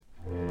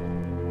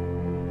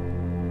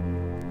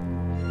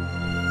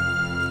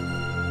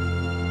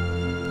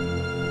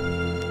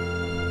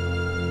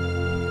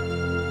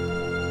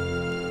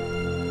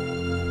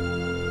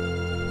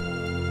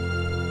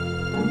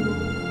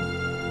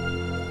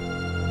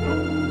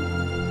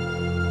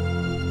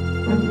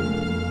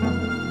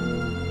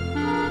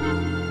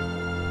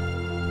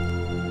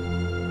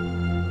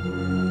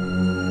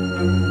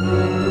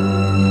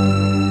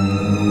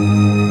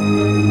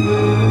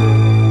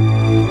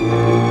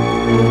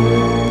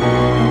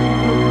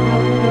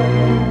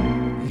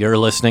You're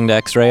listening to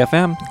X-Ray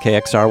FM,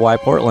 KXRY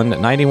Portland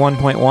at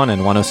 91.1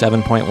 and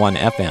 107.1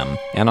 FM,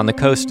 and on the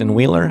coast in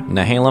Wheeler,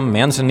 Nehalem,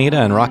 Manzanita,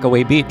 and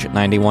Rockaway Beach at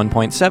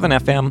 91.7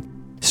 FM,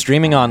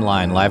 streaming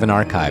online live and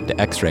archived to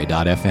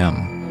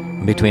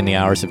xray.fm. Between the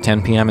hours of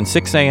 10 p.m. and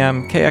 6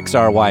 a.m.,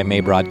 KXRY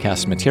may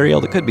broadcast material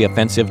that could be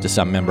offensive to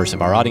some members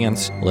of our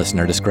audience.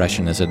 Listener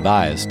discretion is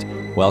advised.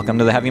 Welcome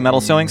to the Heavy Metal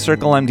Sewing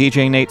Circle. I'm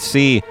DJ Nate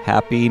C.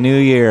 Happy New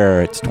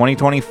Year. It's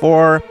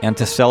 2024, and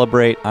to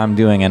celebrate, I'm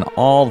doing an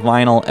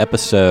all-vinyl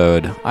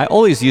episode. I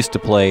always used to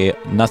play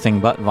nothing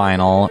but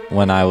vinyl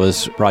when I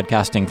was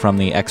broadcasting from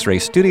the X-Ray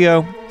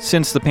studio.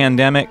 Since the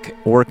pandemic,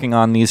 working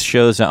on these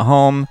shows at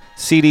home,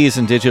 CDs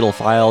and digital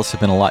files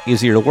have been a lot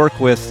easier to work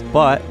with,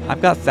 but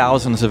I've got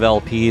thousands of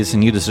LPs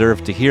and you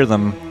deserve to hear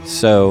them.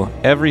 So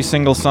every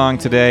single song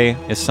today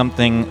is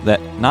something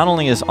that not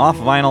only is off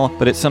vinyl,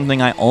 but it's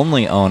something I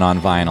only own on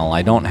vinyl.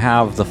 I don't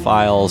have the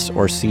files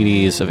or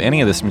CDs of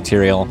any of this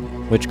material,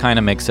 which kind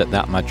of makes it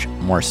that much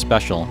more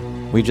special.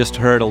 We just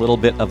heard a little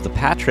bit of the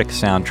Patrick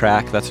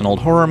soundtrack. That's an old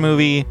horror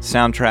movie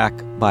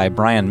soundtrack by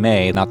Brian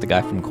May, not the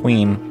guy from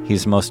Queen.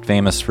 He's most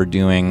famous for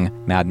doing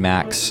Mad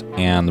Max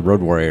and The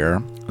Road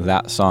Warrior.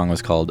 That song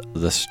was called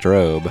The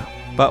Strobe.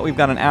 But we've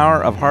got an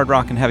hour of hard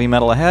rock and heavy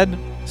metal ahead.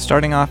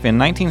 Starting off in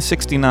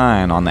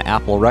 1969 on the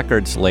Apple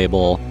Records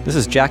label, this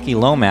is Jackie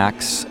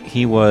Lomax.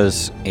 He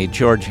was a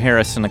George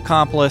Harrison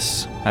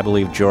accomplice. I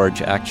believe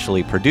George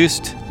actually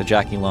produced the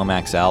Jackie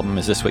Lomax album,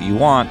 Is This What You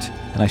Want?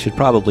 And I should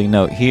probably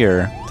note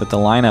here that the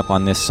lineup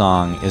on this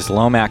song is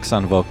Lomax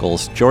on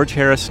vocals, George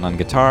Harrison on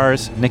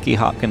guitars, Nicky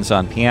Hopkins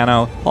on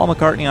piano, Paul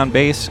McCartney on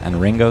bass, and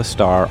Ringo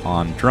Starr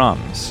on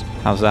drums.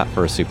 How's that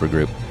for a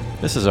supergroup?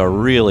 This is a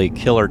really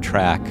killer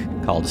track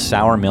called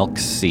Sour Milk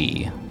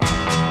Sea.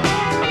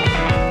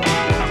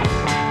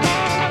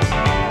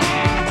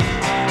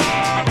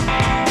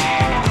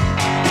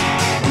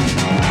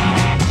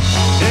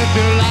 If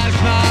your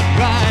life's not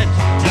right,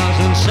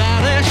 doesn't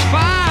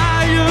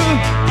satisfy you,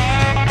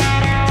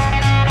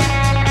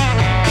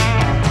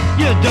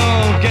 you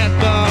don't get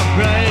the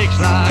breaks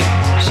like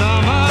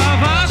some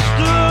of us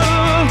do.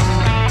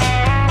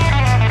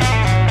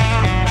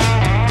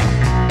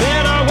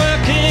 Better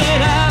work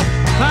it out,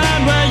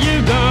 find where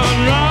you've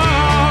gone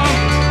wrong.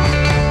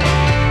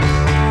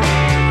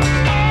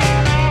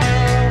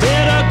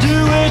 Better do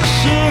it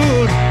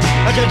soon,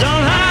 but you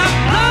don't have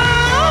long.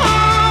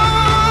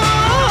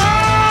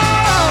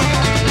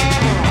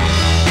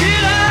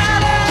 Get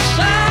out of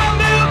Sour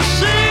Milk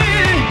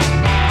Sea,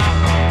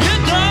 you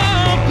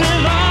don't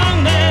belong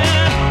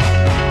there.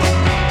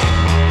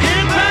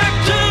 Get back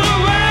to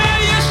where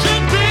you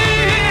should be,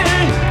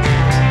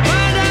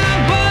 find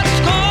out what's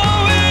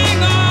going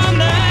on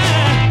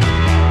there.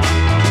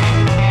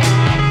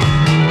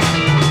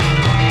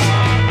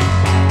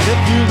 If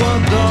you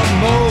want the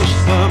most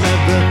from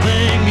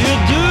everything you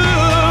do,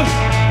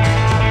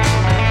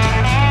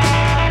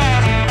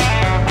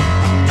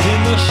 in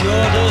the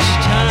shortest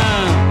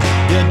time,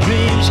 your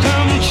dreams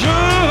come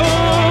true.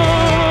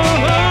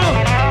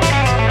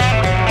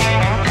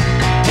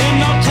 In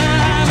no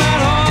time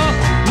at all,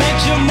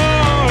 makes you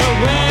more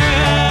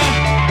aware.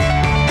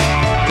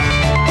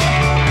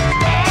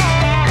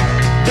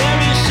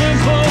 Very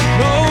simple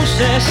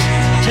process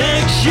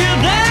takes you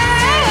there.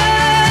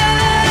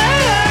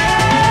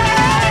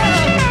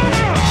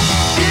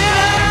 Get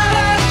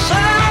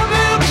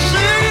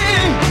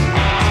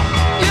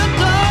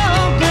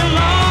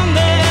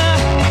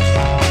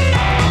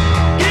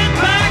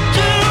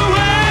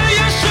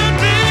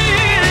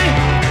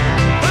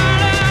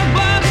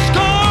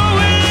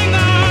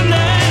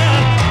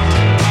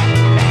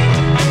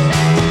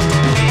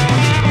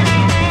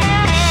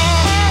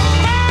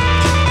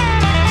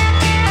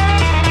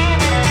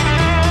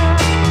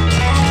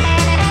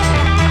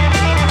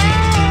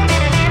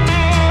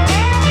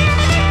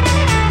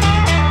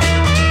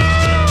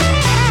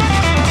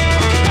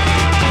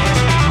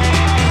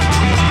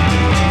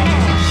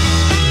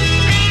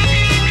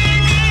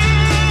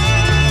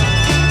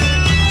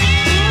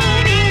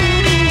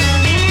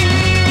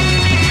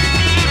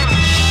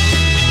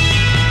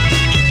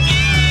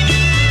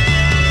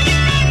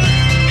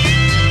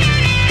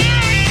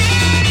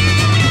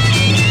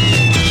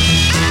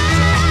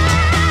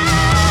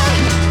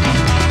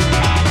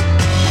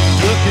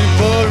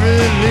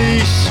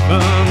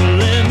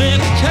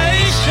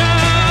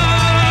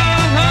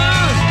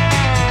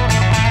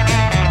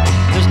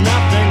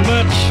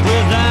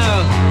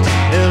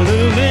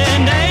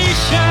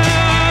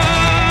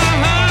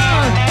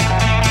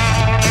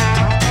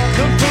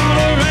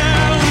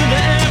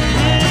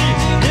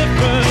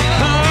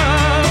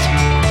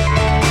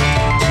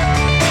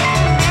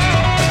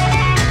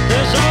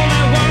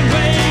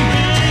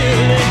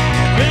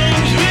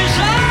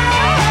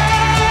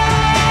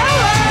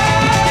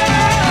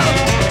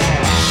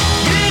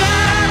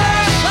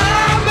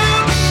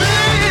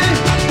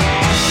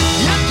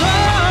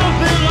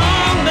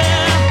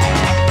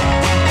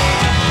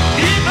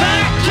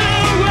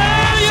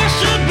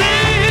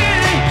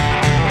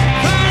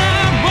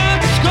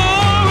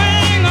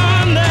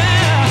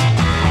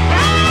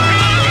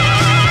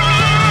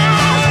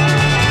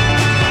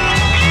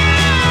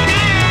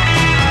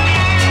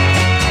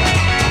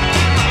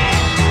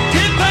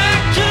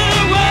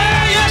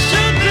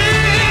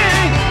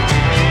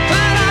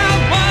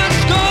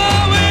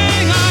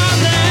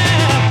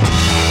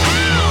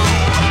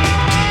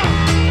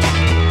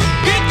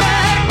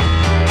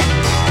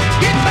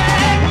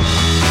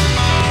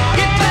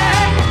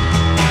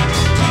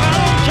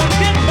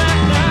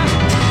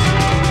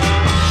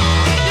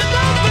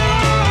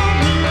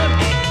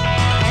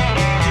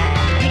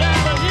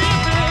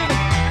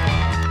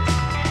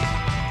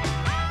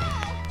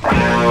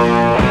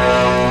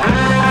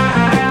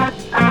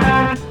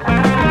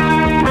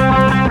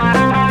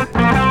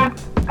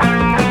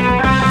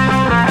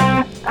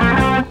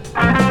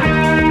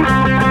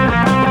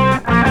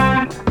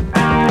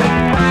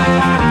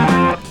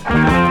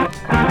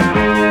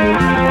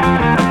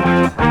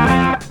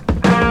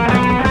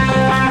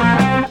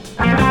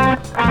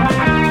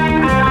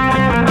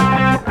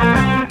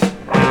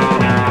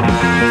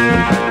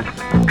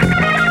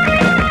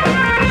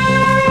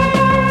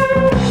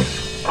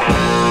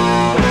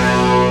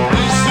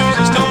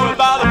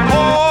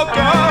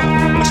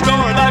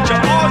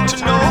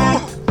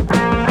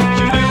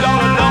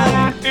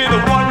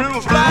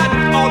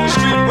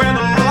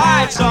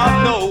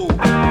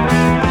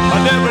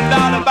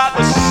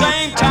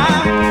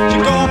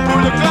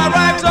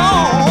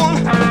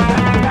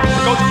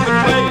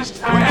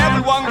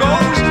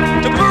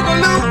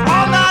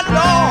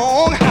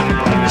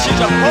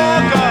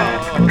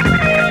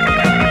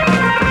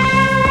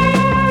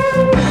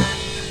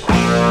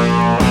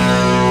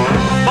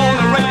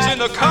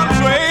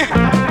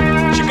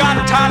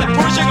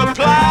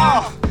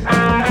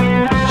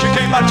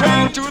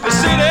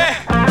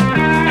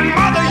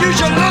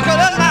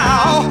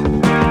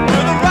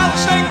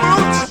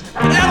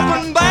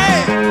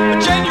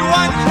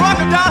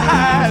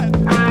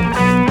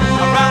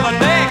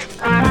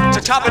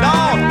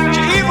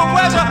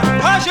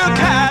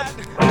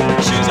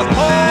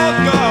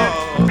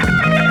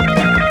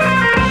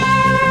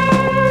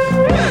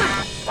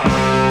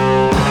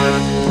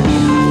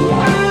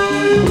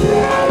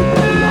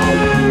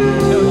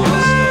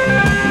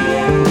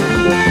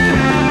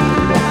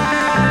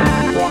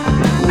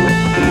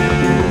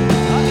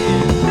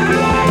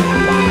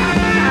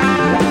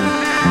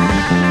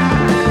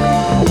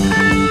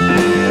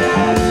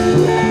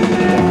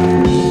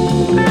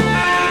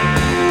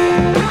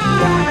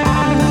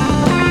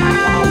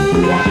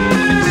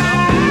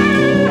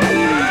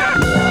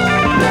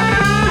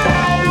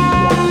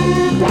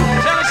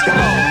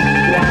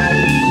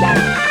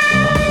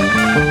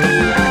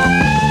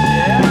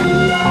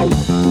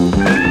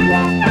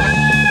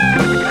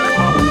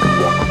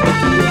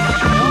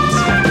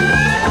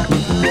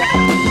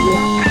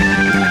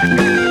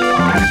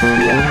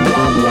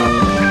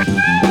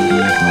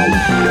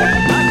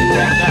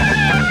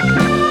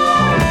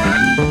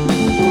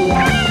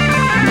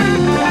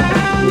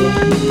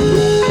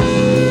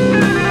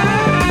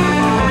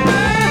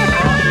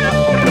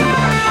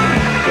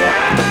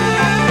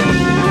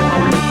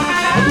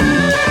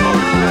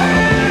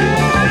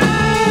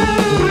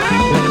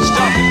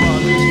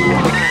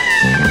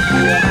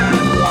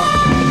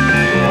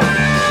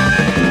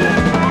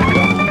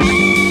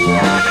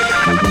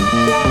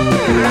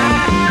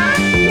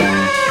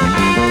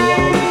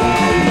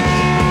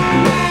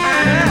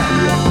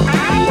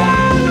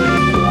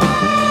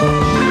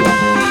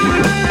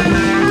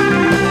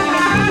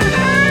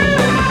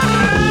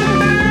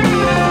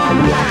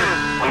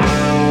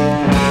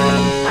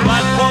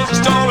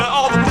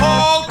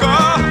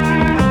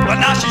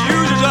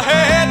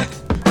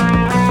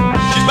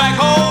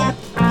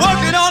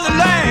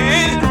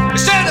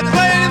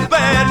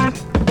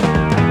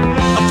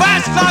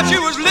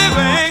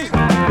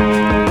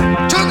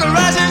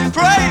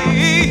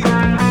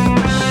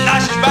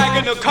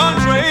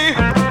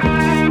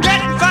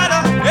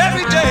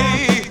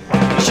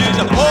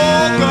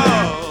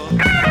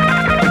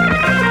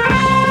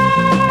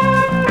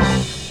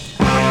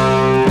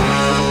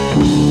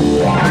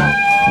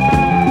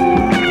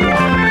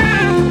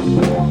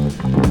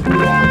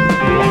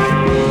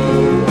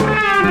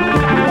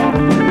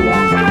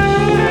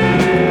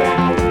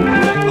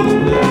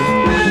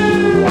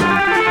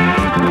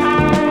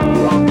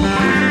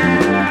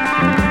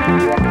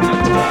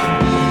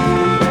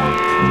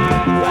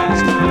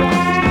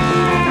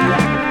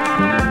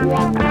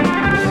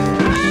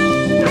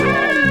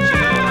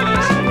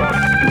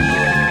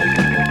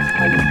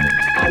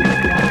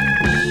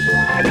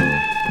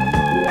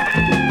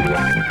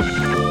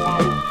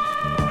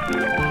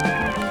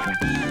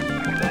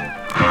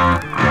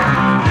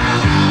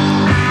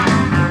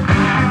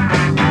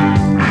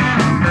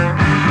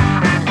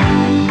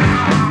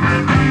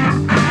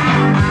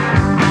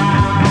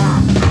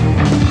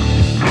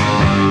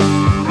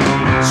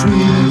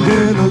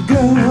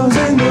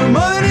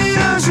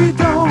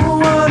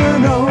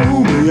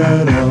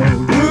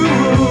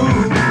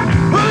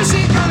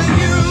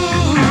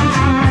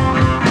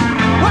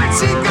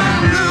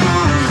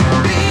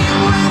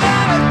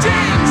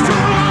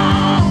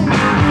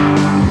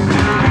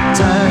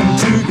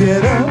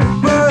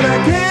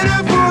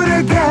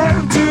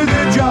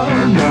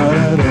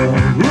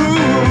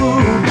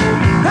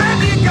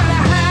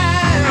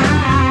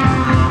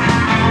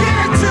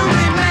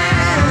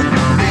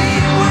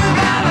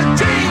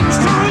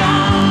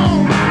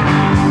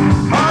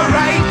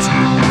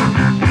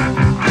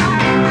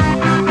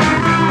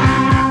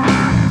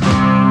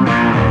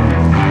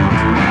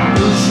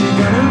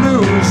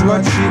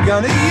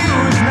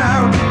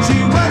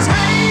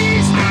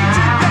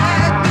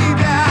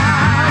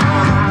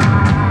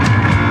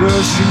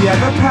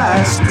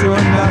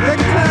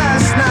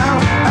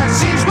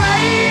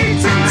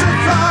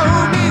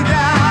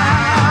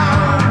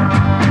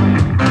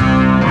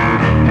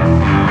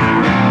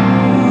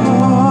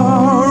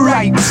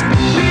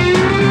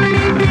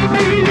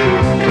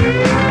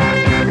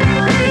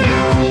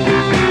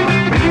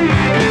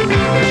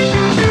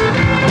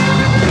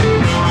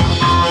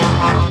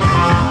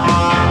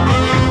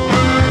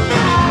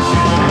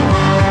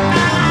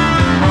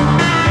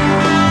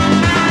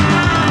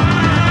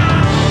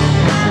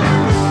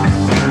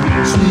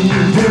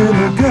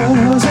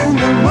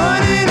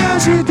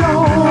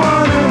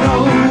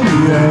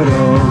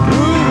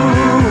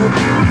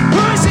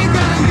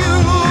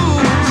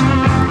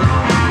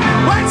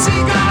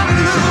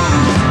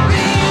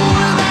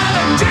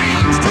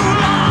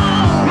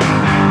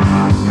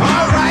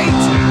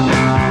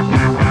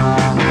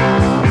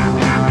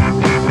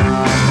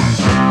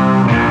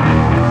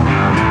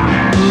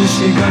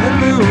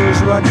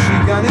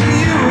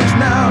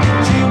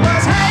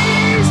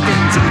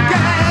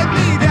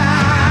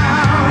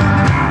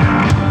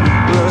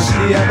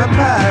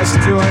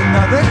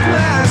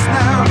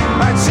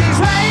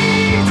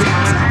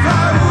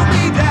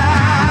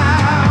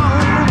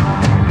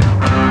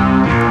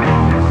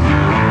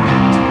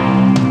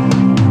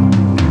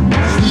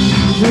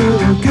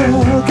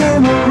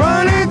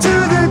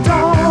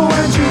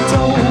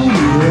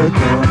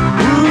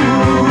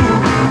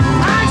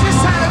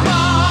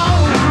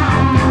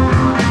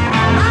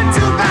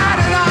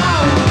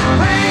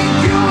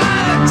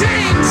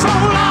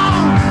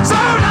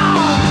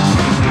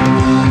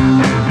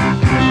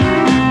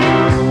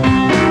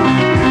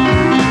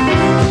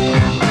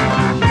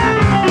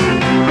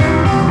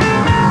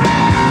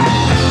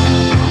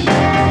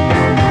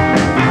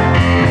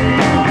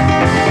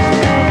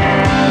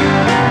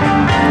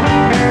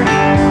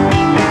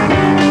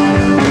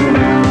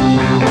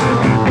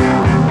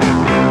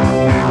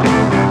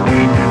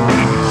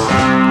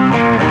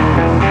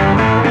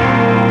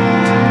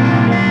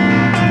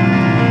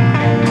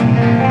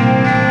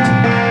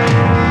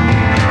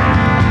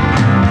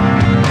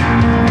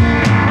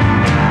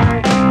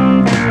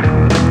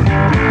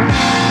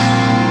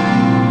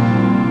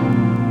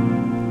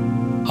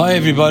Hi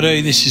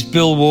everybody, this is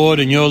Bill Ward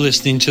and you're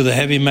listening to the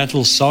Heavy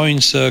Metal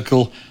Sewing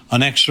Circle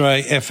on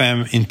X-Ray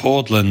FM in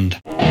Portland.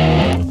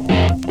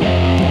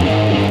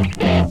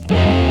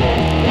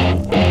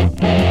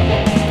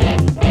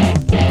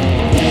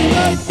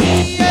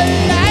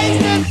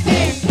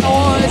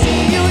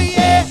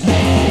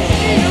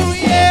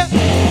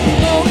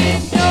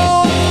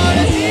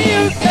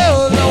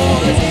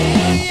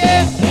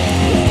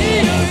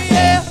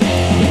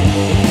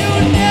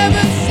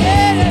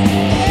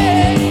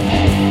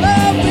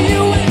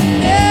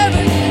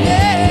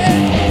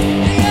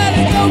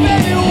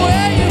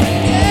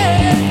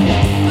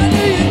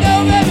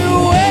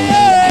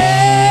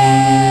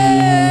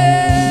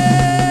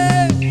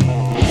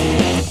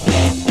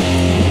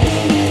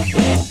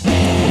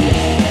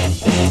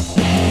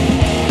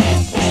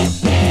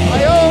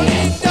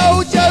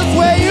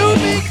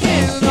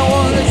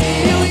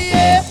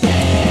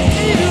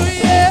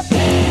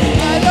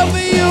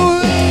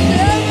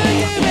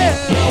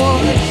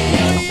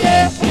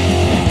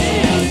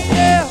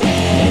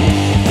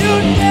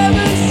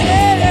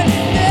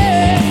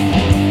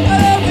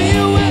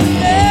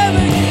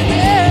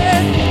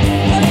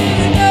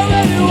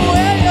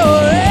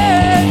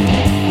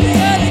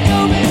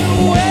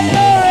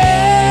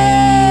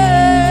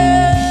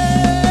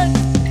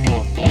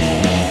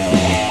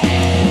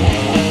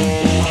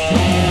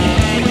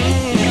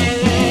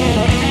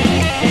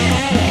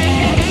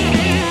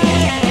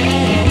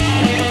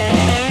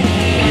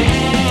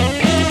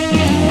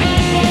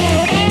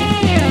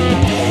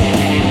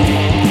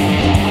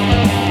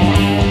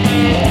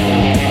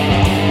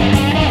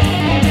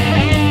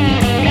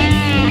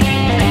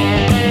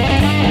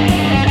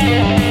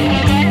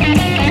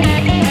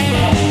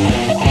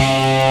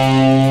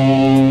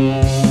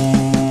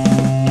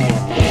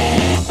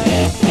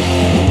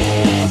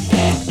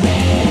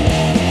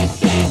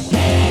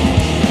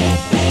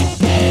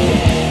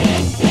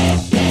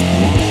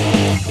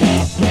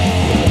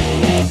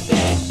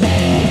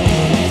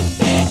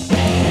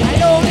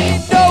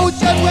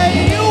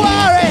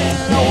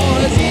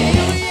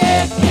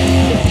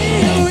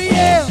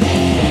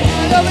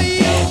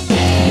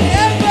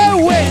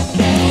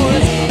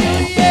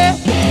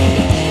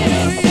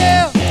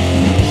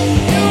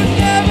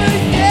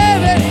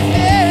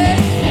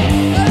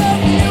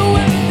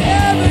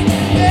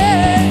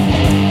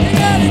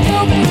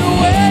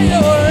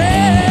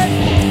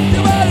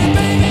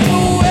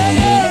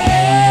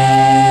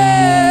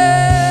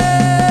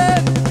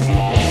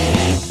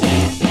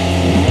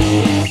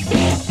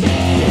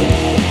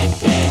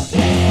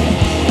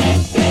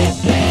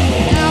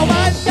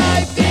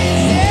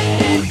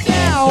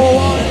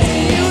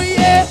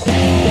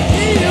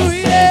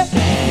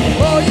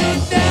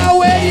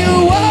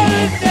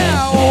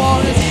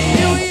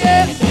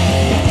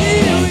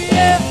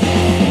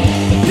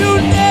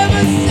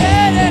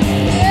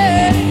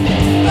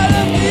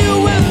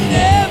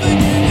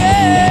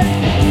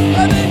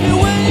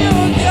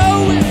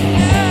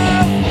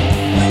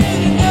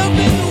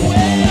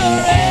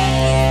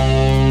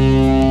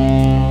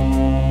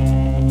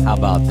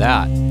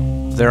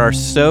 There are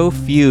so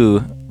few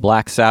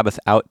Black Sabbath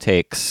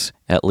outtakes,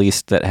 at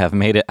least that have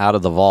made it out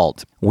of the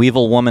vault.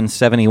 Weevil Woman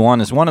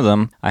 71 is one of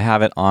them. I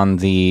have it on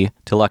the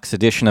deluxe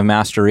edition of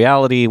Master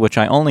Reality, which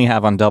I only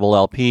have on double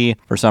LP.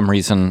 For some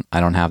reason, I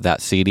don't have that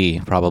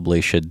CD.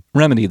 Probably should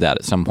remedy that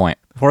at some point.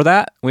 Before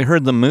that, we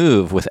heard The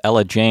Move with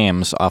Ella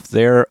James off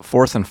their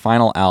fourth and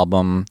final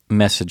album,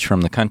 Message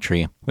from the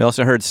Country. We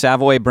also heard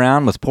Savoy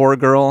Brown with Poor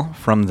Girl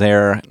from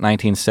their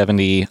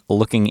 1970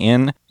 Looking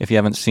In. If you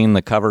haven't seen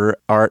the cover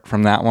art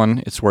from that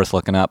one, it's worth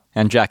looking up.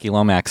 And Jackie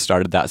Lomax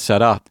started that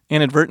set up.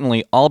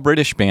 Inadvertently, all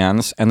British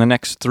bands, and the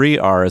next three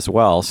are as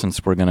well,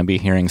 since we're going to be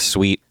hearing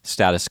Sweet,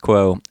 Status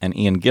Quo, and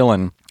Ian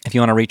Gillan. If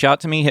you want to reach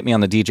out to me, hit me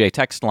on the DJ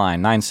text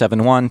line,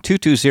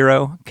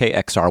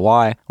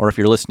 971-220-KXRY, or if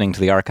you're listening to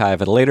the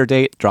archive at a later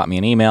date, drop me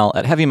an email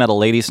at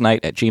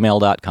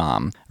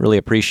heavymetalladiesnight@gmail.com. Really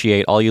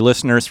appreciate all you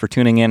listeners for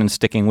tuning in and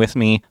sticking with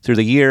me through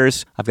the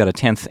years. I've got a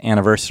 10th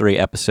anniversary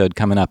episode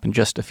coming up in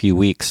just a few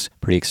weeks.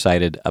 Pretty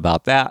excited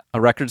about that.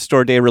 A record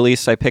store day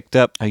release I picked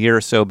up a year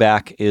or so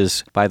back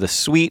is by The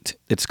Sweet.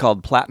 It's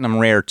called Platinum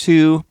Rare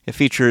 2. It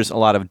features a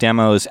lot of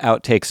demos,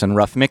 outtakes, and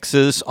rough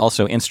mixes,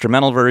 also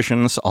instrumental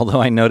versions,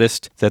 although I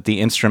noticed that the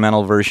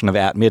instrumental version of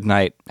At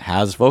Midnight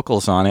has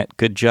vocals on it.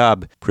 Good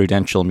job,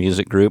 Prudential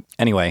Music Group.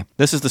 Anyway,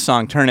 this is the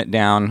song Turn It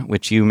Down,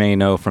 which you may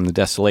know from the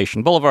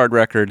Desolation Boulevard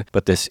record,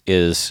 but this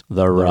is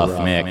the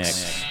rough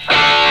mix.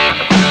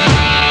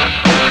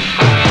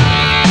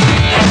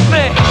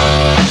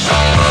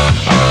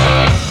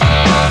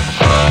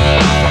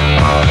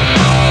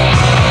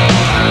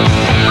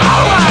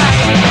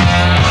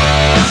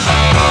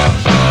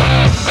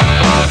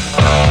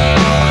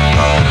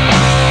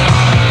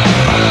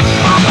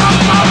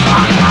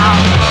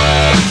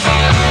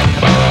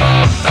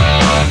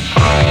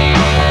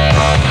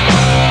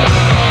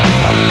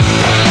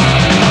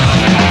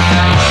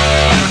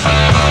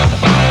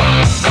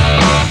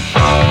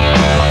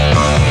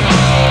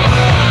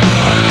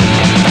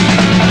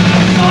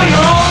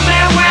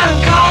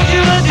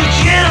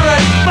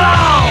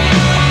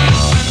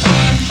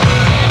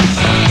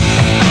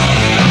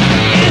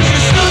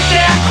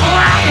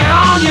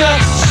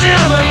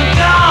 cinnamon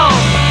gum.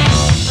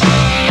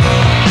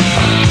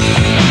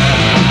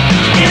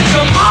 It's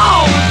a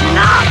mole's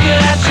knocking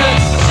at your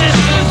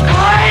sister's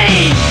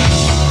brain.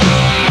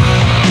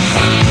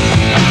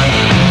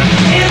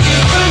 And she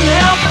couldn't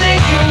help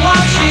thinking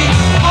what she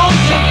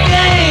hoped to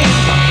gain.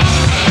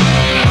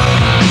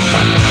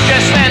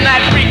 Just then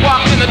that freak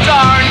walked in the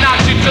door and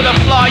knocked you to the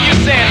floor. You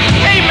said,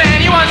 hey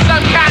man, you want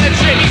some kind of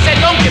trip? He said,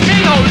 don't give me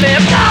no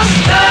lip.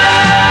 Just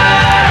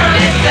turn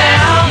it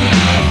down.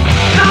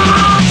 Come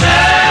on,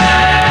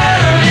 turn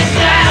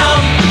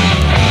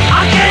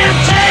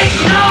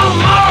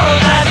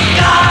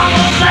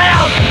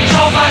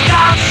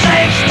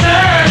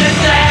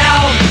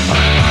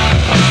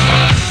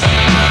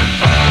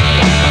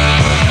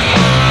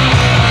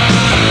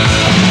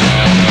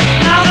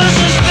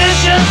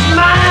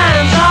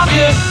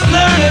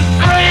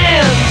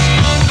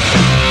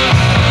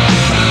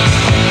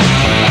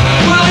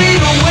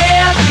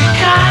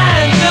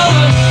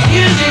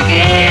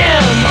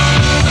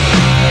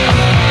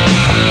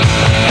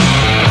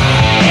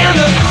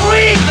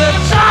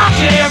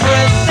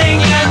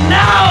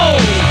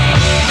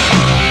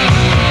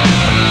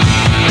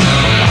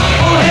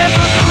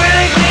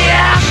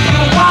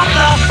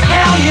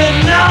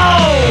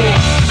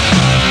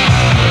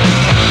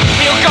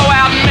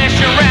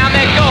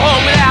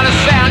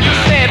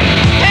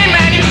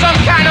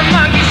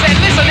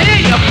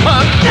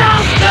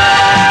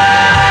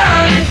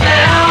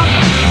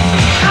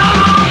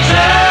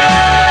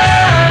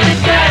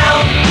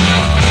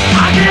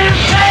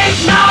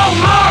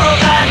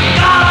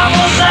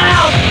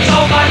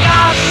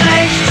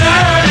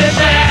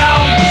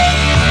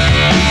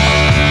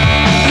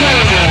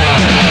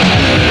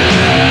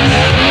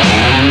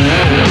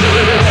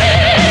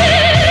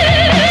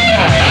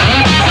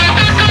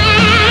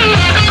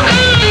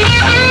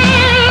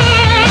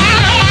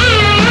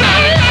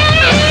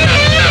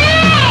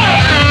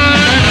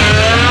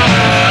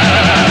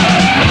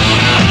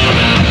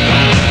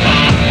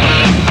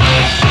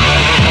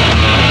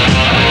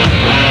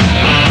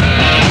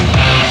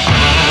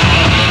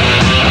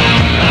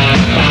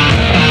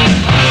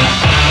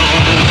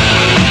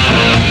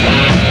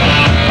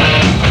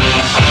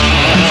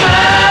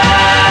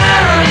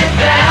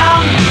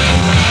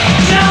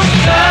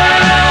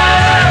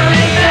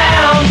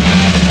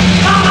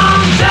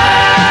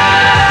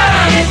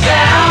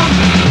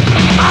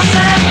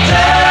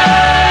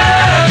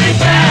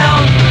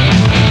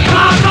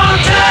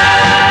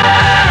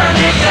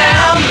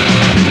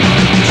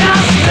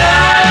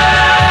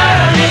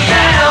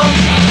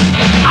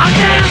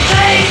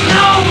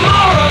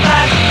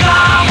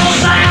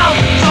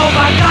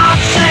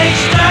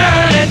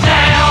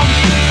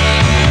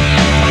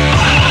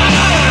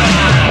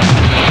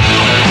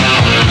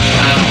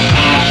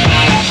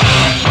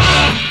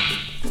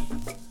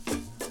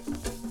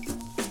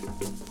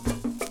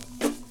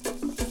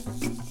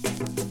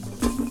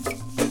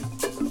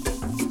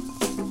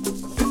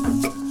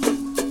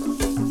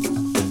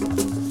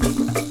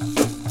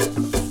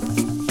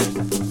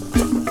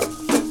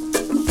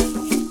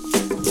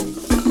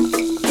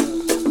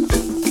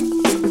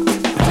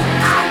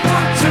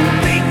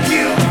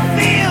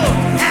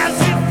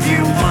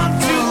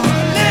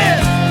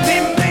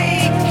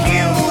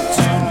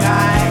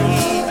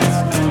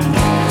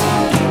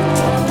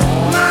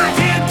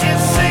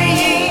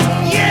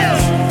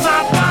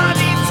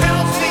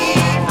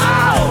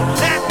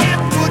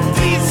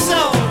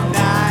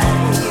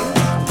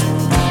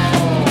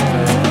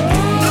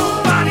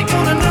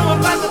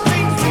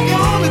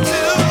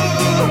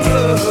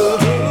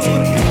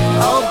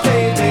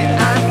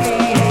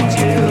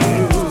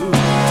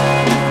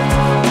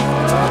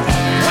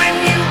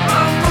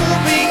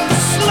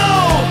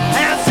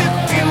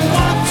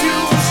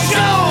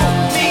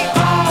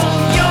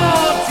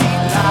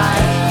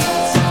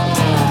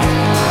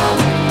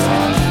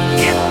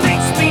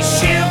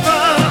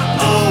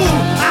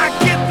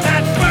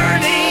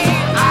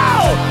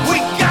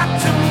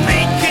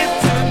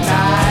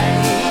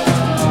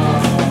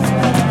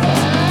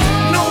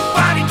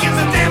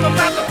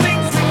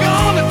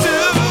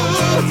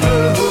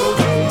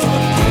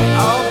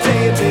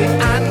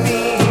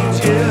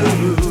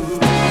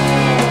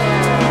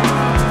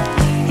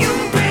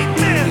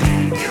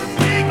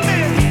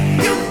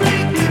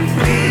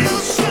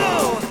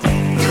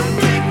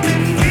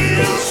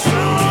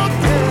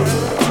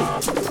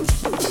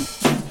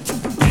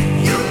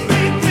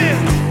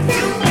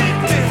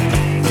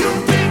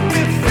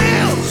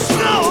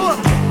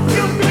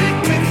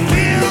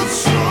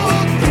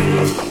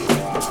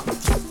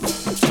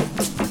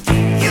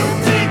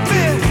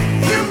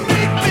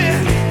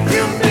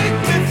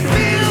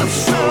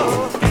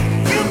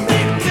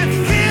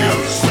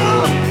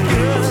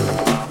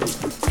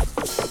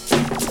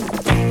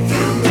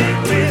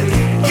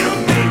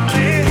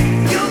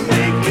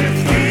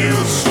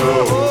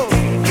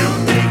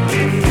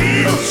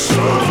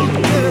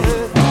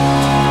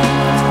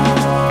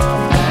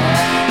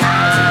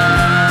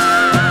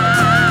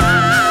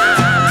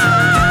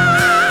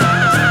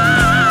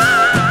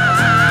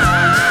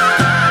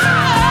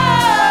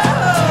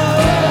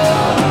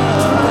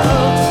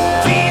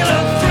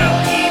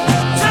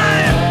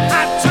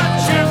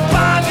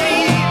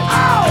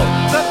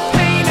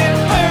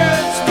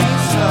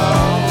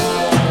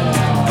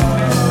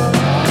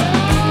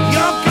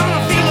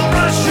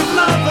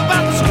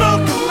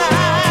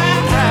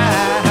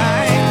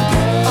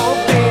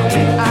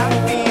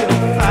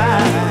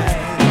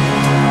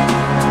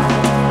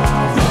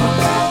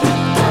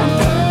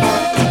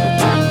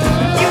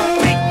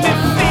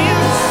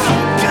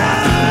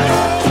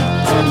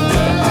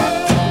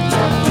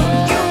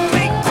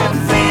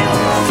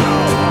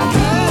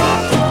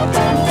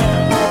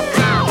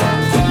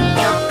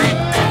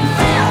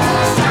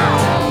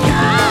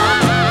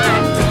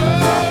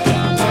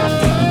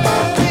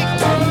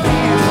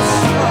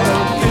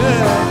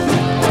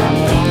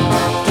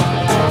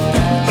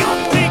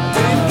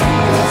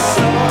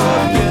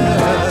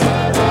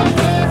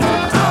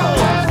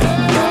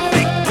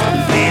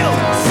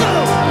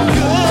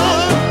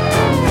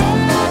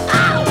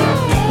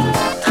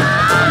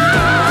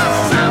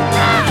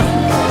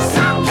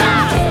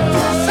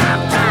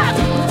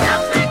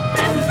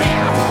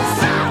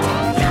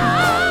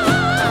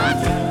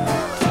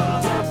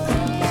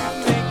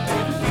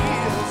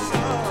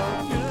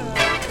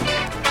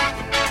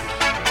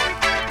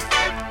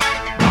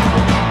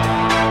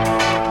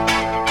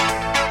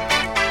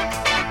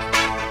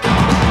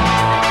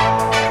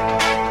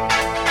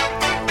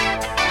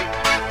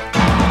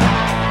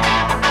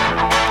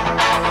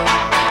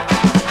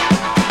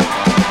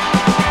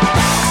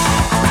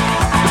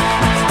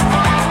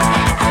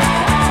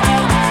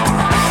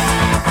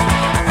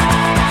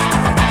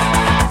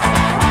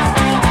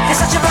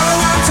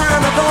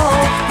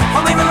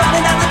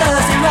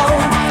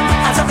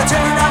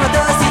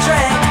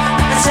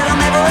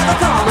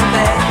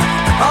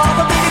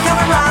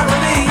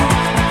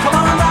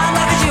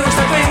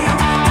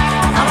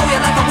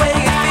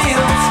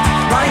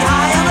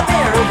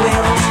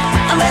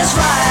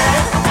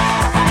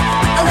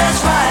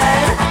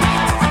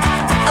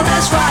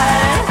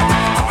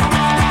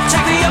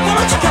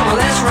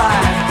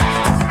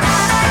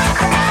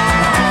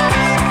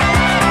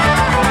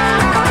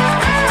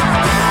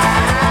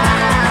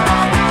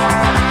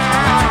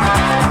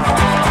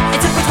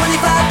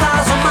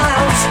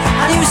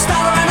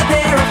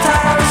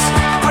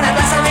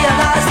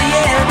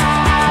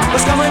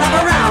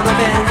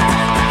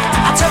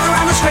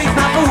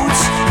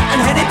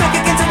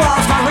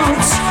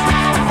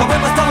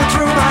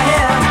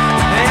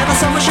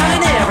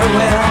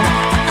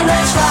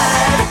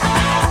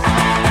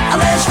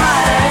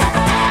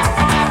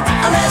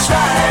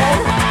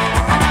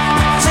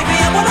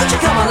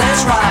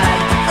let's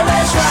ride,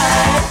 let's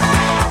ride,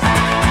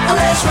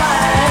 let's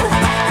ride,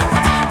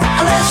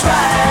 let's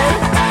ride.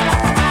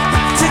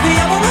 Take me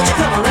up, won't you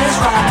come on, let's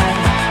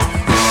ride.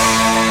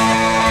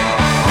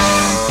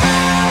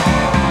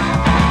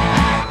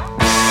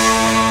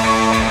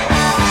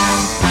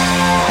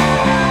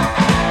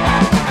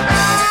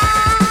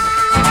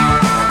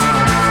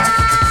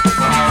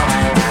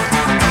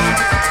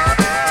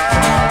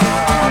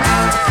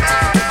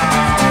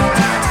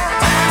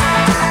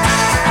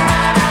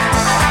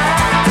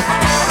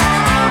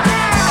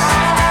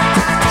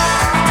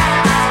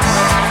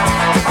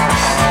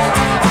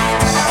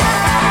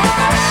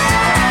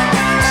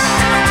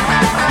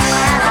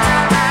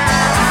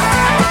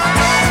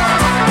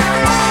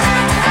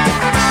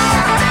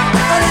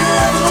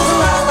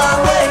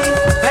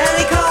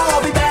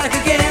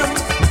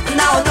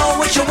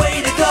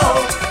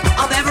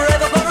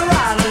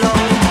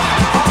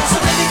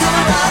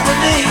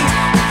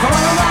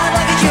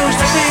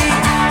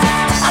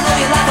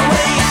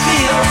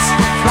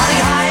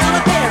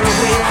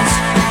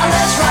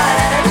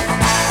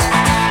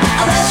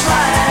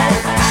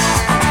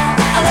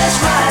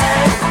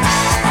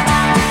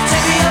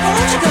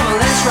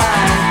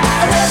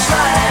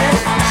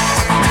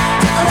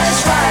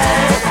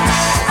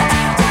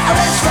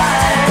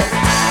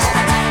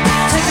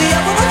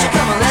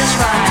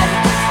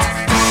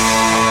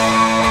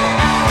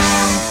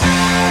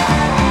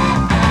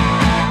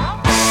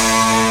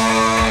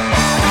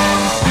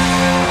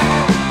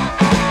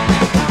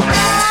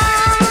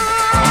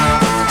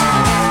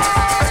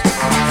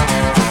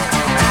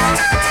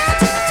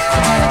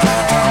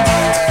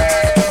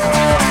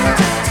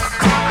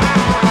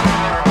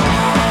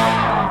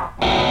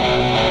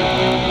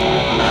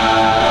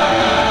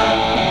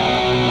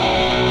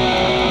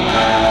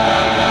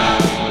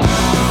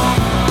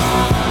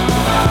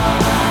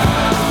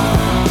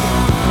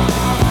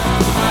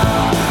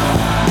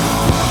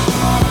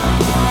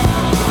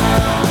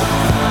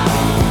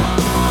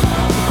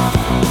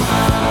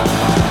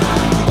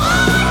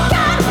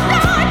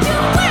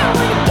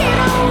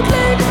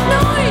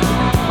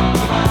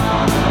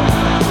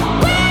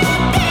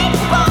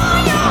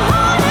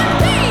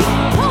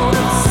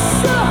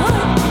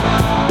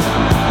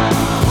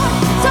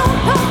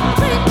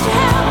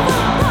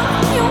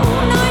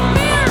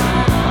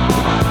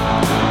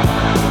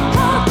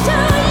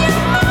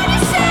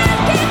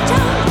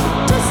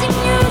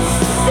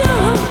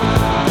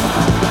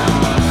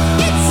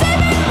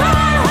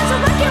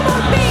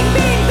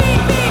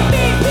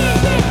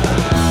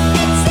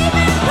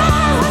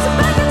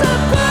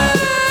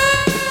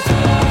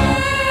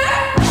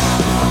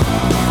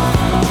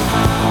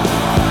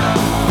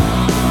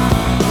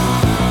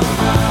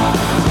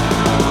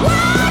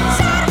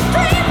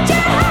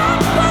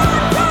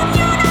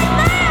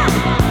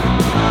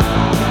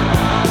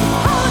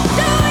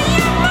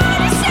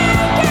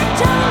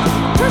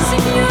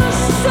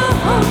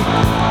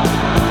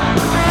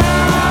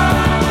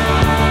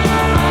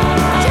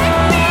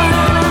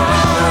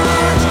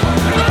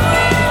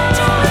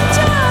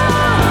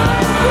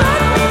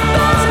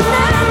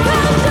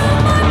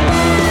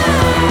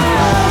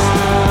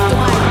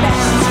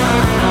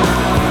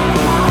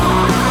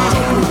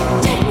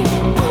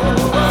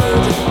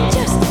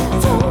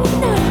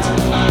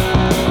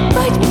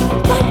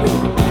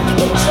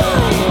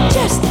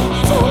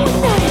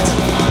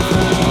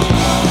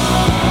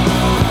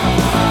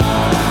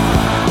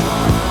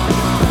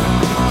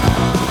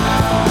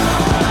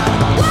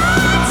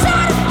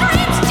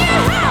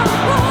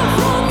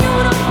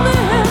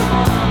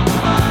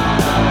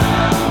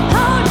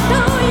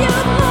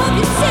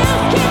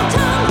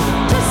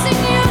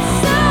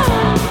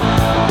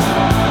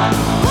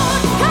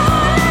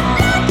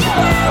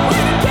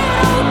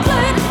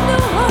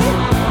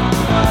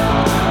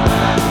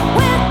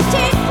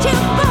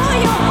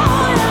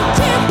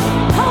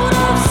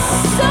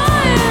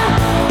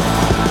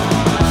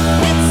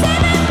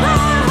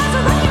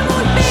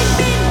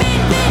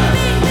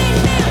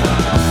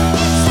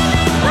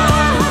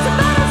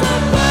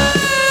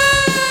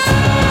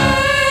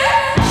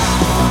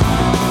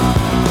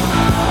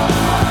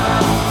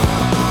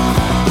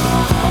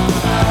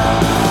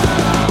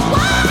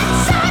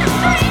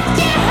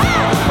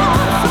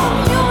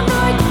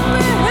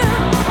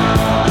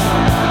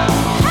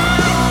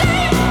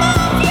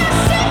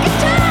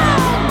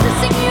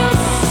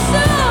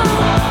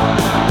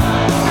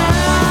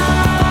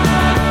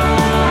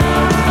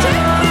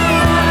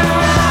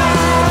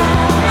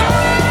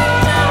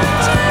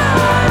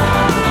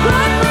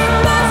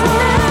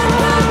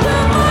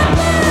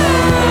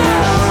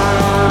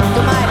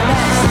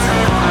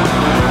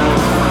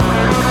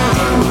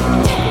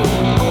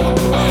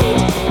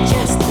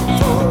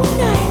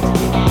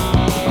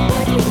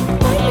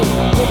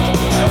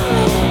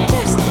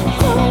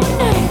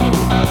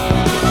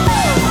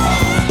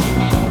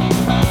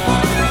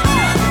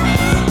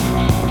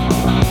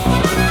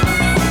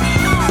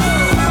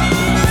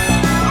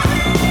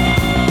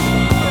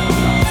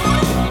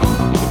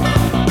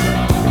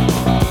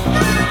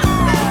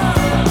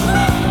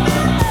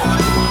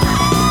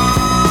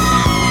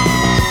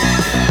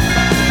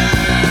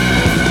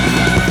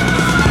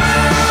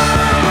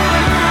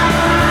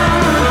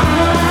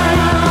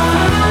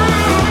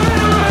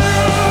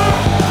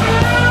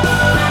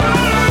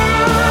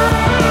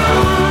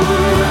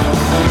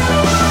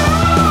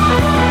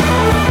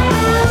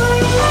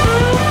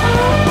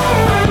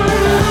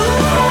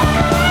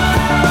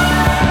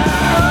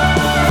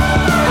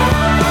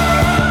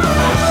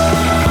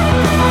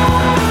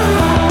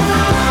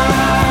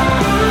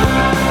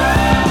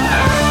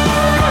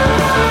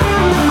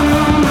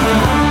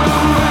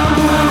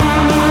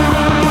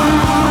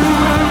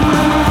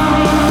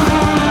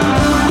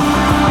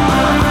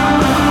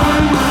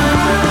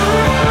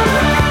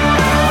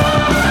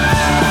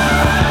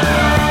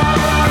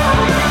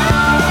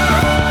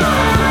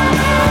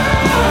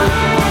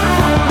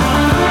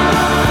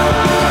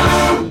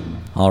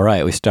 All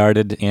right, we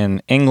started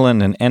in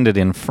England and ended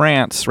in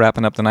France,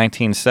 wrapping up the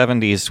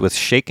 1970s with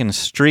Shaken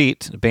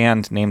Street, a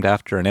band named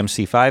after an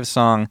MC5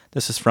 song.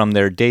 This is from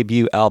their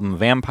debut album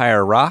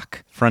Vampire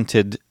Rock,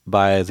 fronted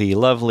by the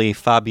lovely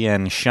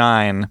Fabienne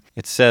Shine.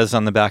 It says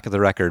on the back of the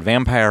record,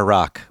 Vampire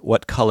Rock,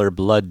 what color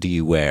blood do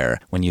you wear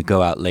when you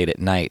go out late at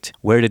night?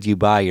 Where did you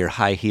buy your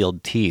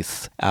high-heeled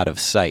teeth? Out of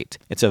sight.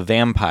 It's a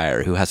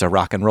vampire who has a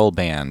rock and roll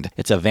band.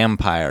 It's a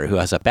vampire who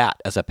has a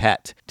bat as a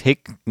pet.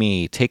 Take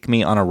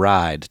me on a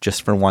ride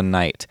just for one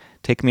night.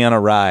 Take me on a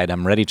ride,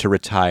 I'm ready to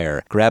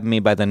retire. Grab me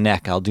by the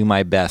neck, I'll do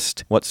my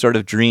best. What sort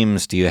of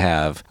dreams do you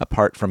have,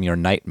 apart from your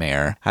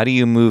nightmare? How do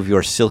you move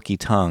your silky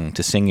tongue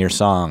to sing your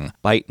song?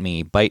 Bite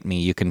me,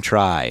 you can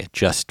try,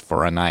 just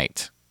for a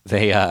night.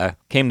 They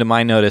came to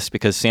my notice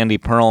because Sandy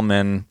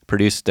Pearlman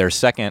produced their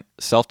second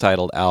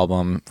self-titled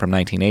album from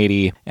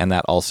 1980, and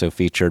that also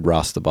featured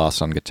Ross the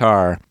Boss on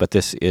guitar, but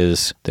this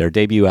is their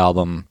debut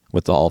album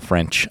with the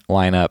all-French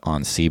lineup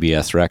on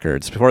CBS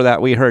Records. Before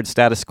that, we heard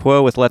Status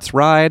Quo with Let's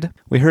Ride.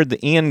 We heard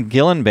the Ian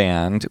Gillan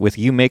Band with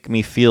You Make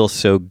Me Feel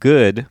So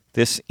Good.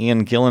 This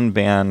Ian Gillan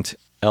Band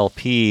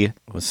LP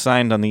was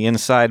signed on the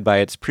inside by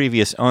its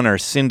previous owner,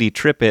 Cindy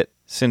Trippett.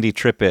 Cindy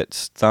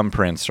Trippett's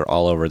thumbprints are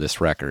all over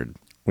this record.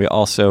 We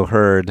also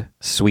heard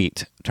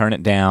Sweet, Turn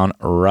It Down,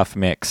 Rough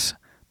Mix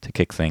to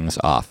kick things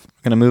off.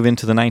 We're going to move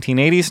into the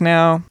 1980s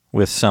now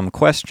with some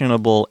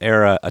questionable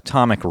era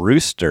Atomic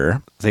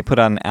Rooster. They put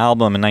out an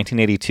album in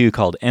 1982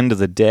 called End of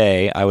the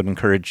Day. I would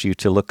encourage you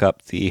to look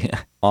up the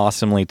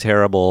awesomely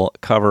terrible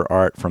cover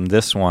art from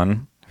this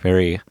one.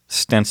 Very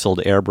stenciled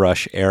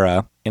airbrush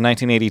era. In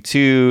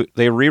 1982,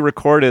 they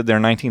re-recorded their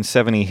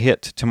 1970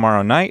 hit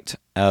Tomorrow Night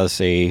as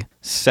a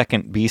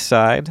second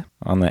B-side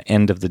on the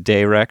End of the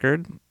Day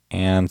record.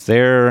 And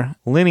their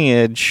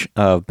lineage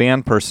of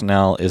band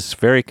personnel is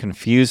very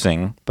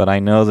confusing, but I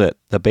know that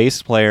the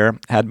bass player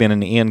had been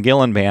in the Ian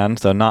Gillan Band,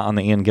 though not on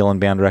the Ian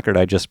Gillan Band record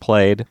I just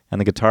played, and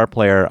the guitar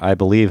player, I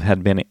believe,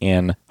 had been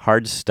in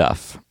Hard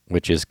Stuff,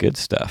 which is good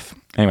stuff.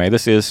 Anyway,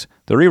 this is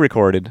the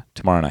re-recorded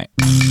Tomorrow Night.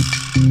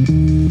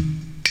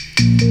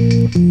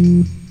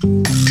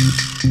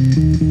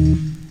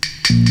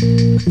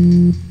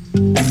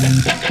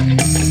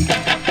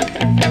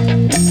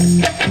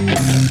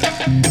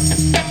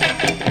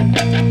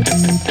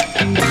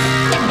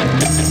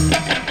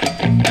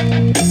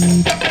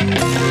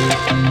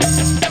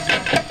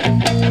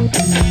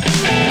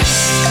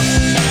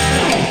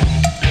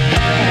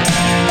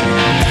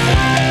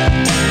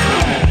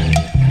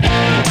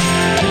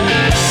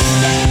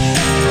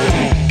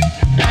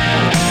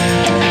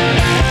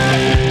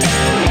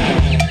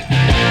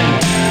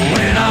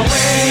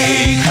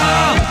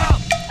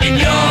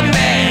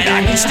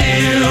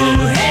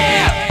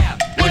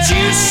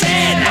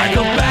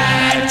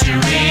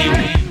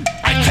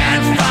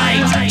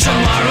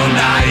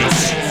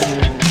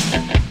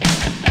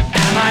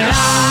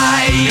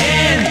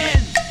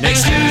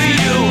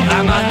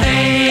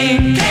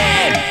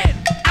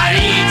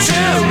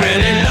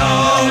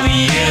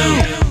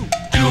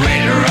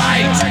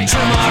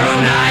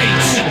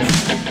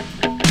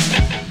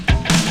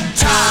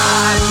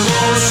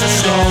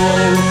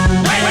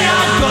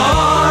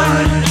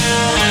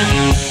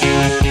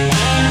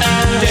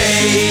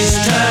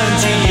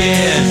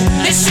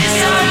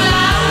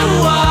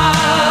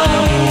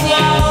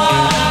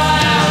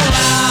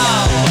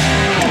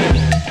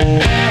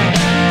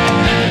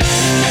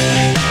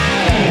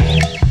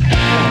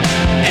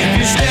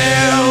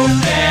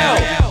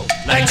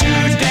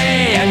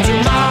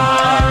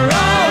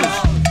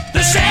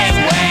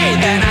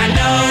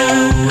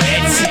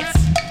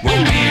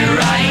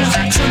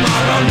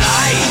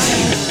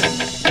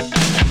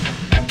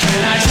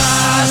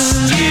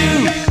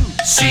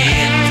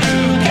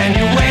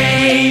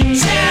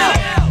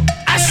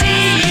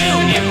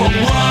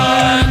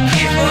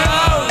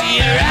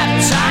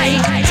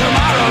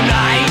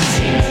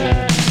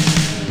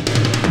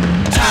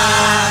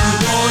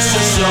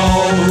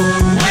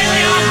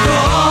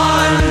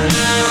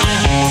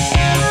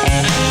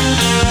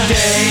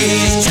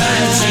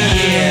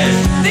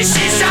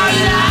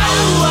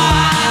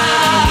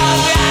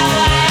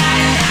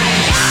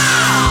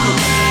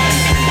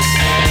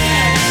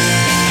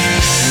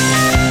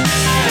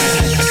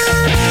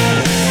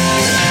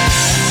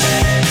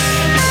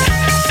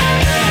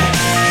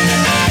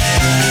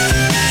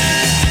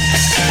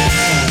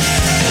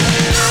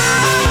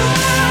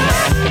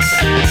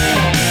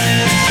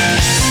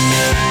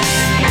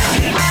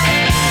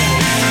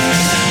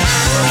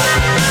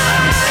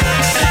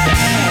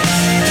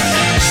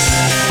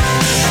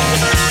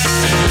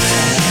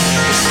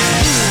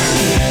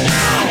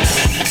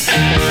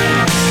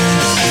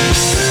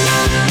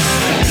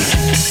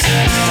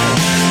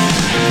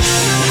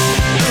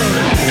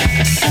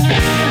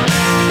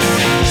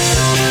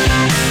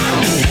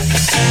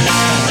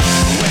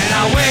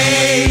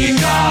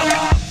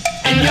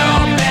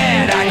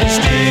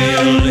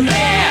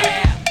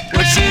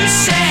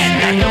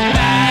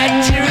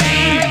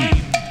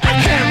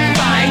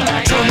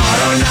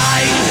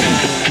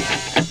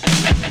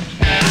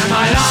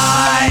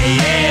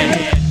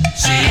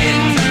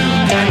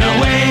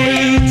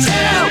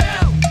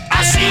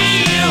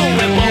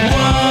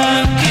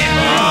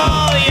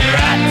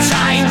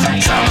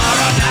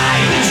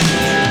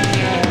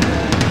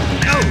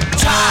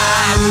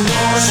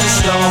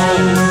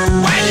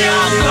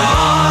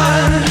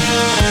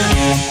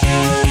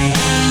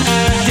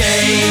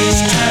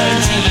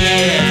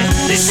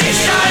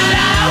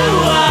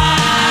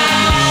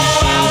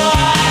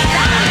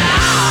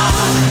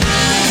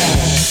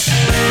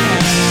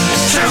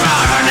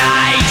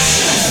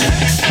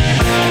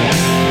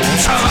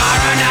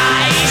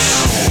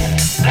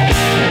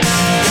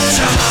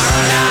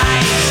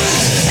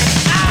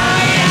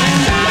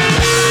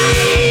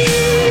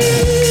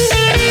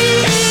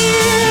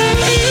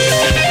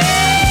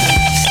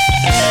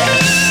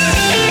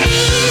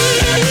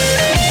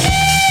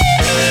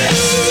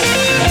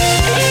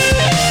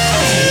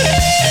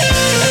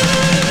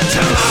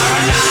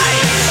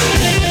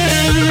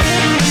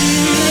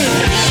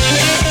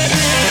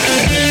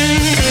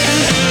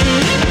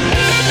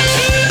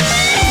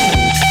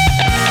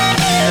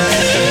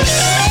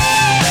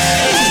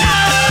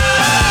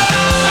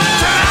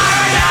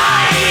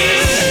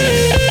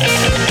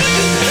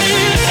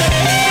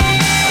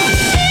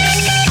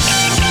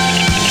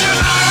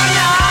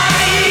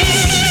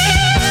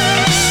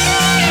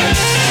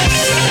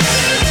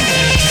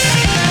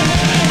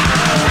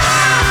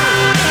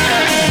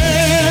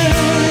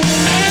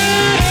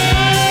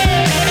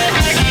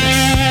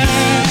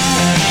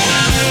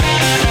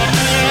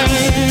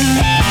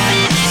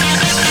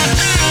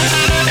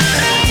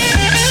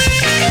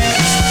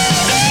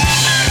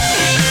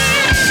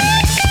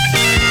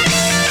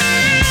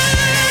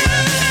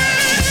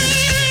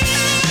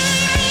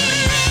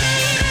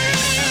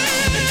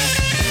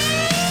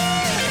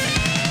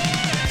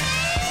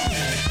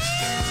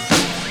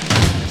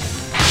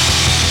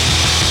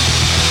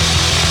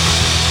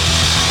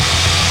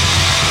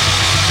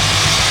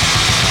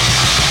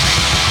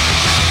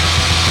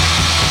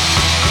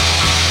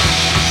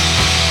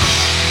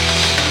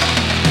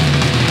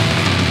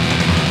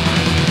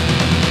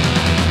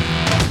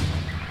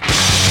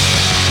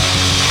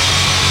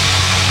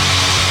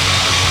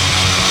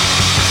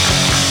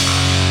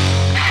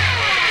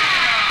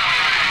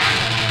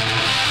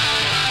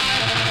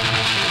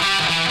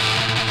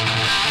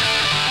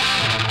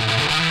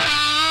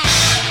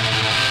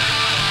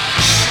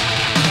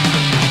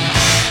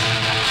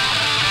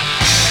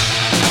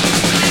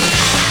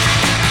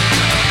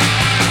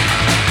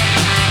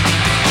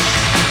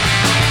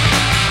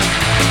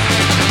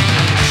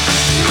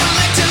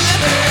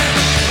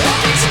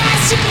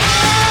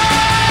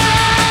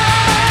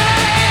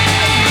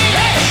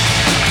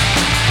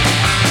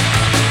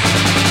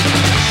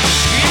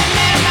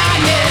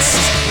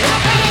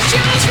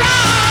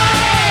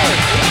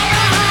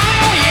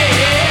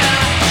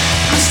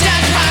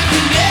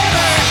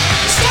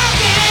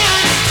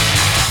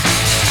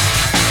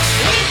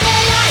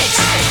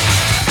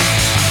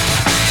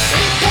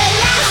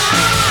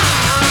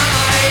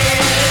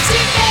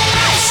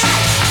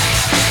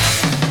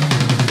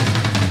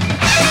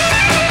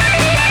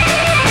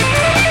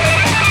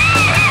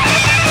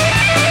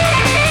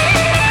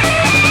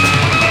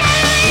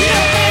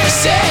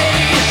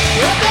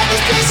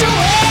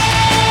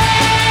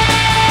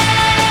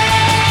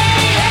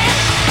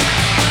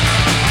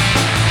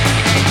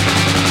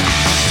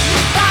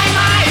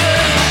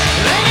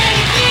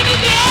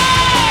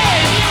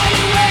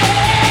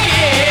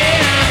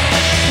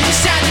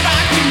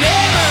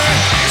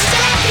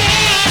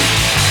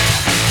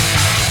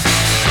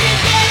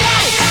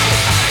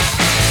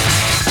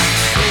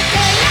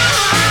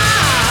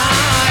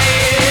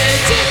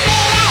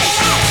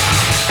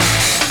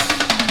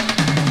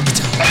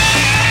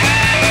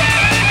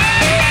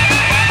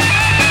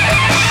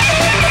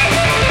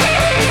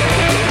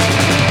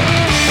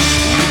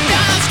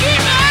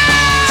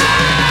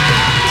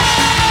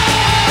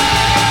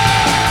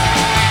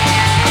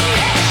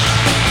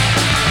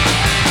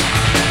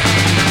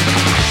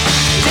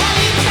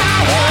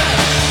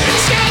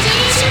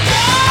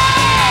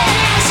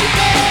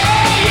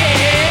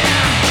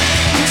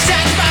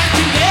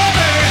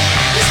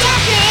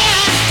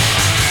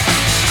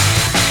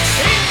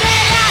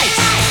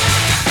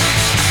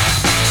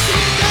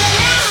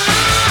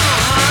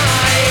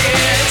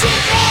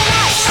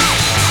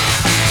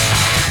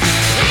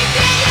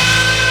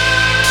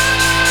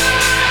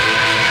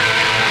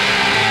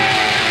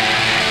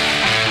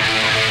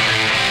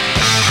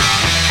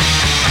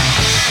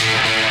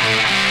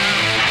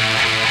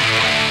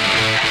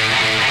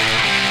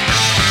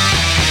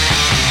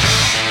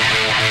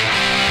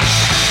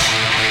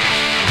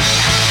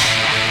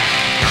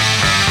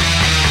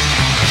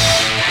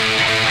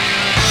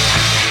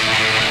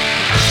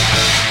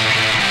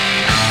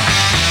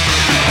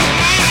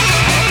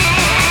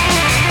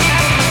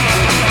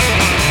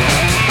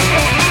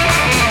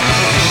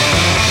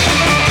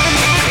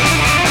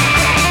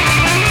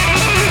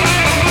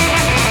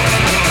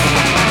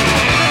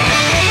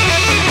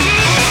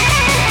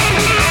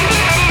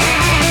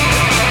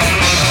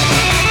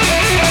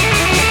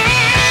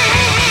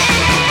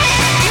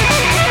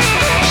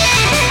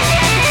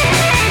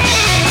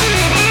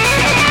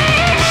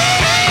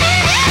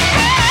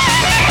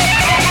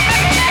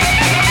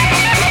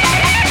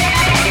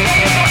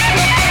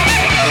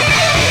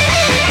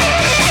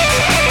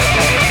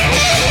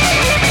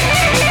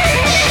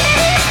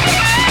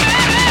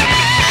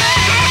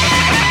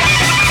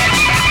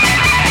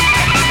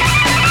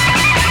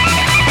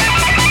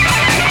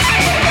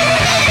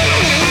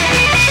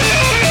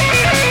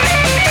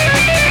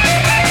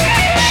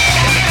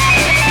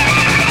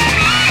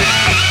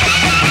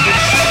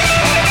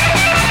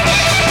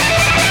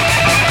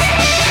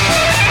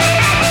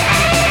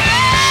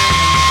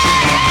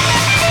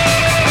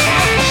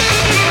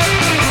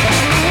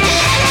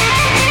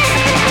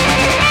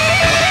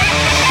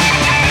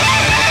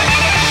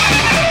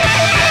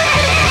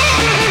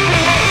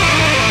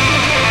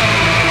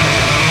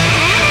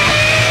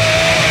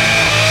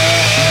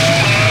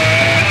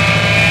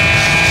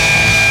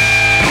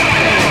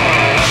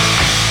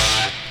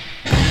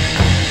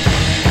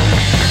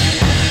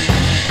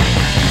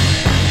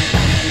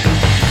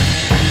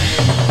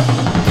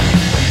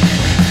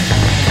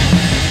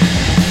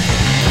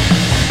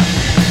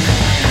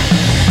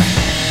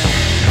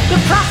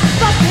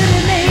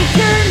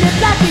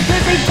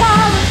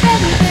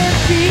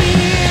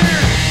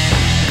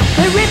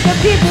 the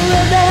people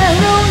of their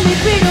only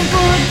freedom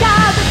for a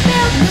God that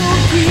felt no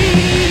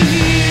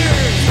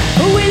tears.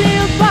 We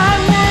live by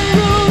one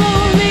rule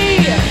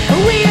only.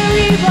 We are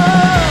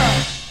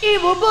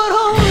evil but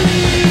holy.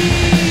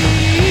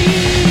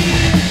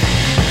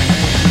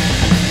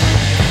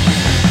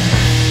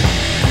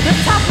 The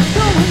top is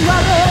going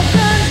while the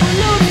guns were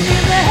loading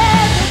in the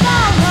heads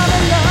of all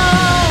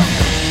along.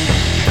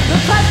 The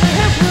price for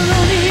help will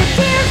only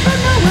tears for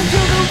no one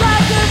till the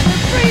righteous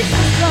and free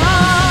so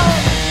strong.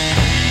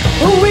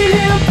 We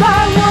live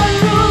by one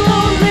rule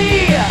only.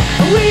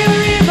 We are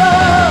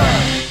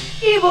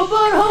evil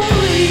but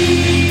holy.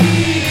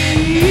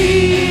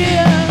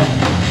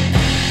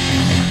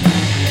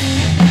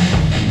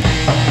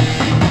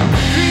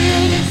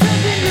 Creating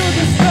something you'll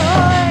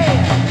destroy.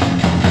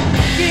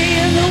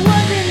 Being the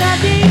one and not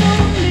the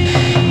only.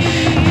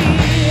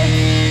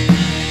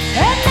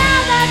 And now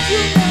that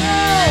you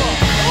know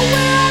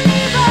we're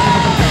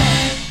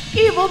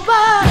evil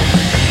but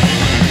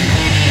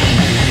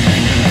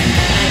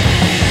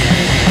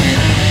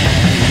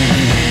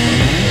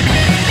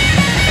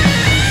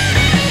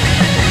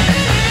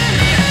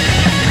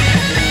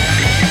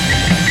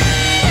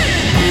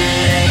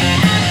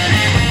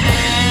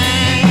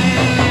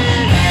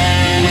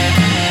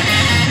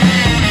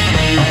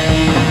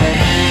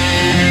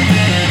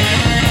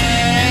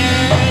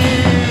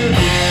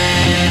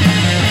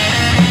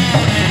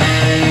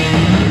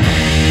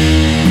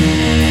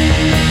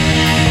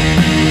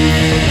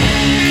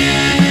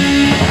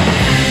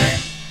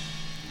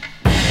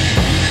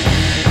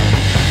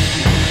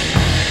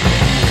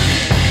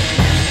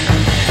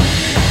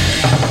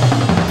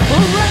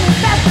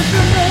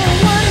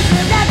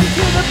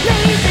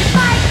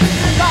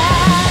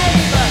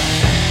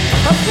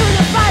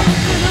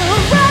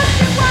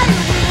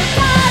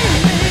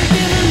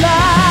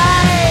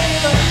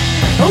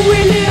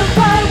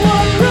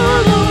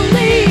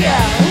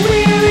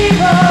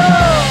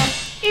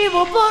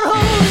but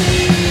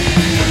holy.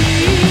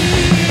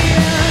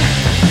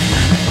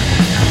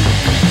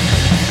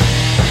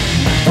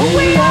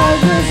 We are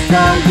the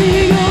strong, the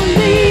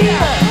only.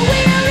 We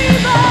are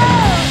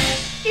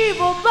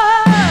evil but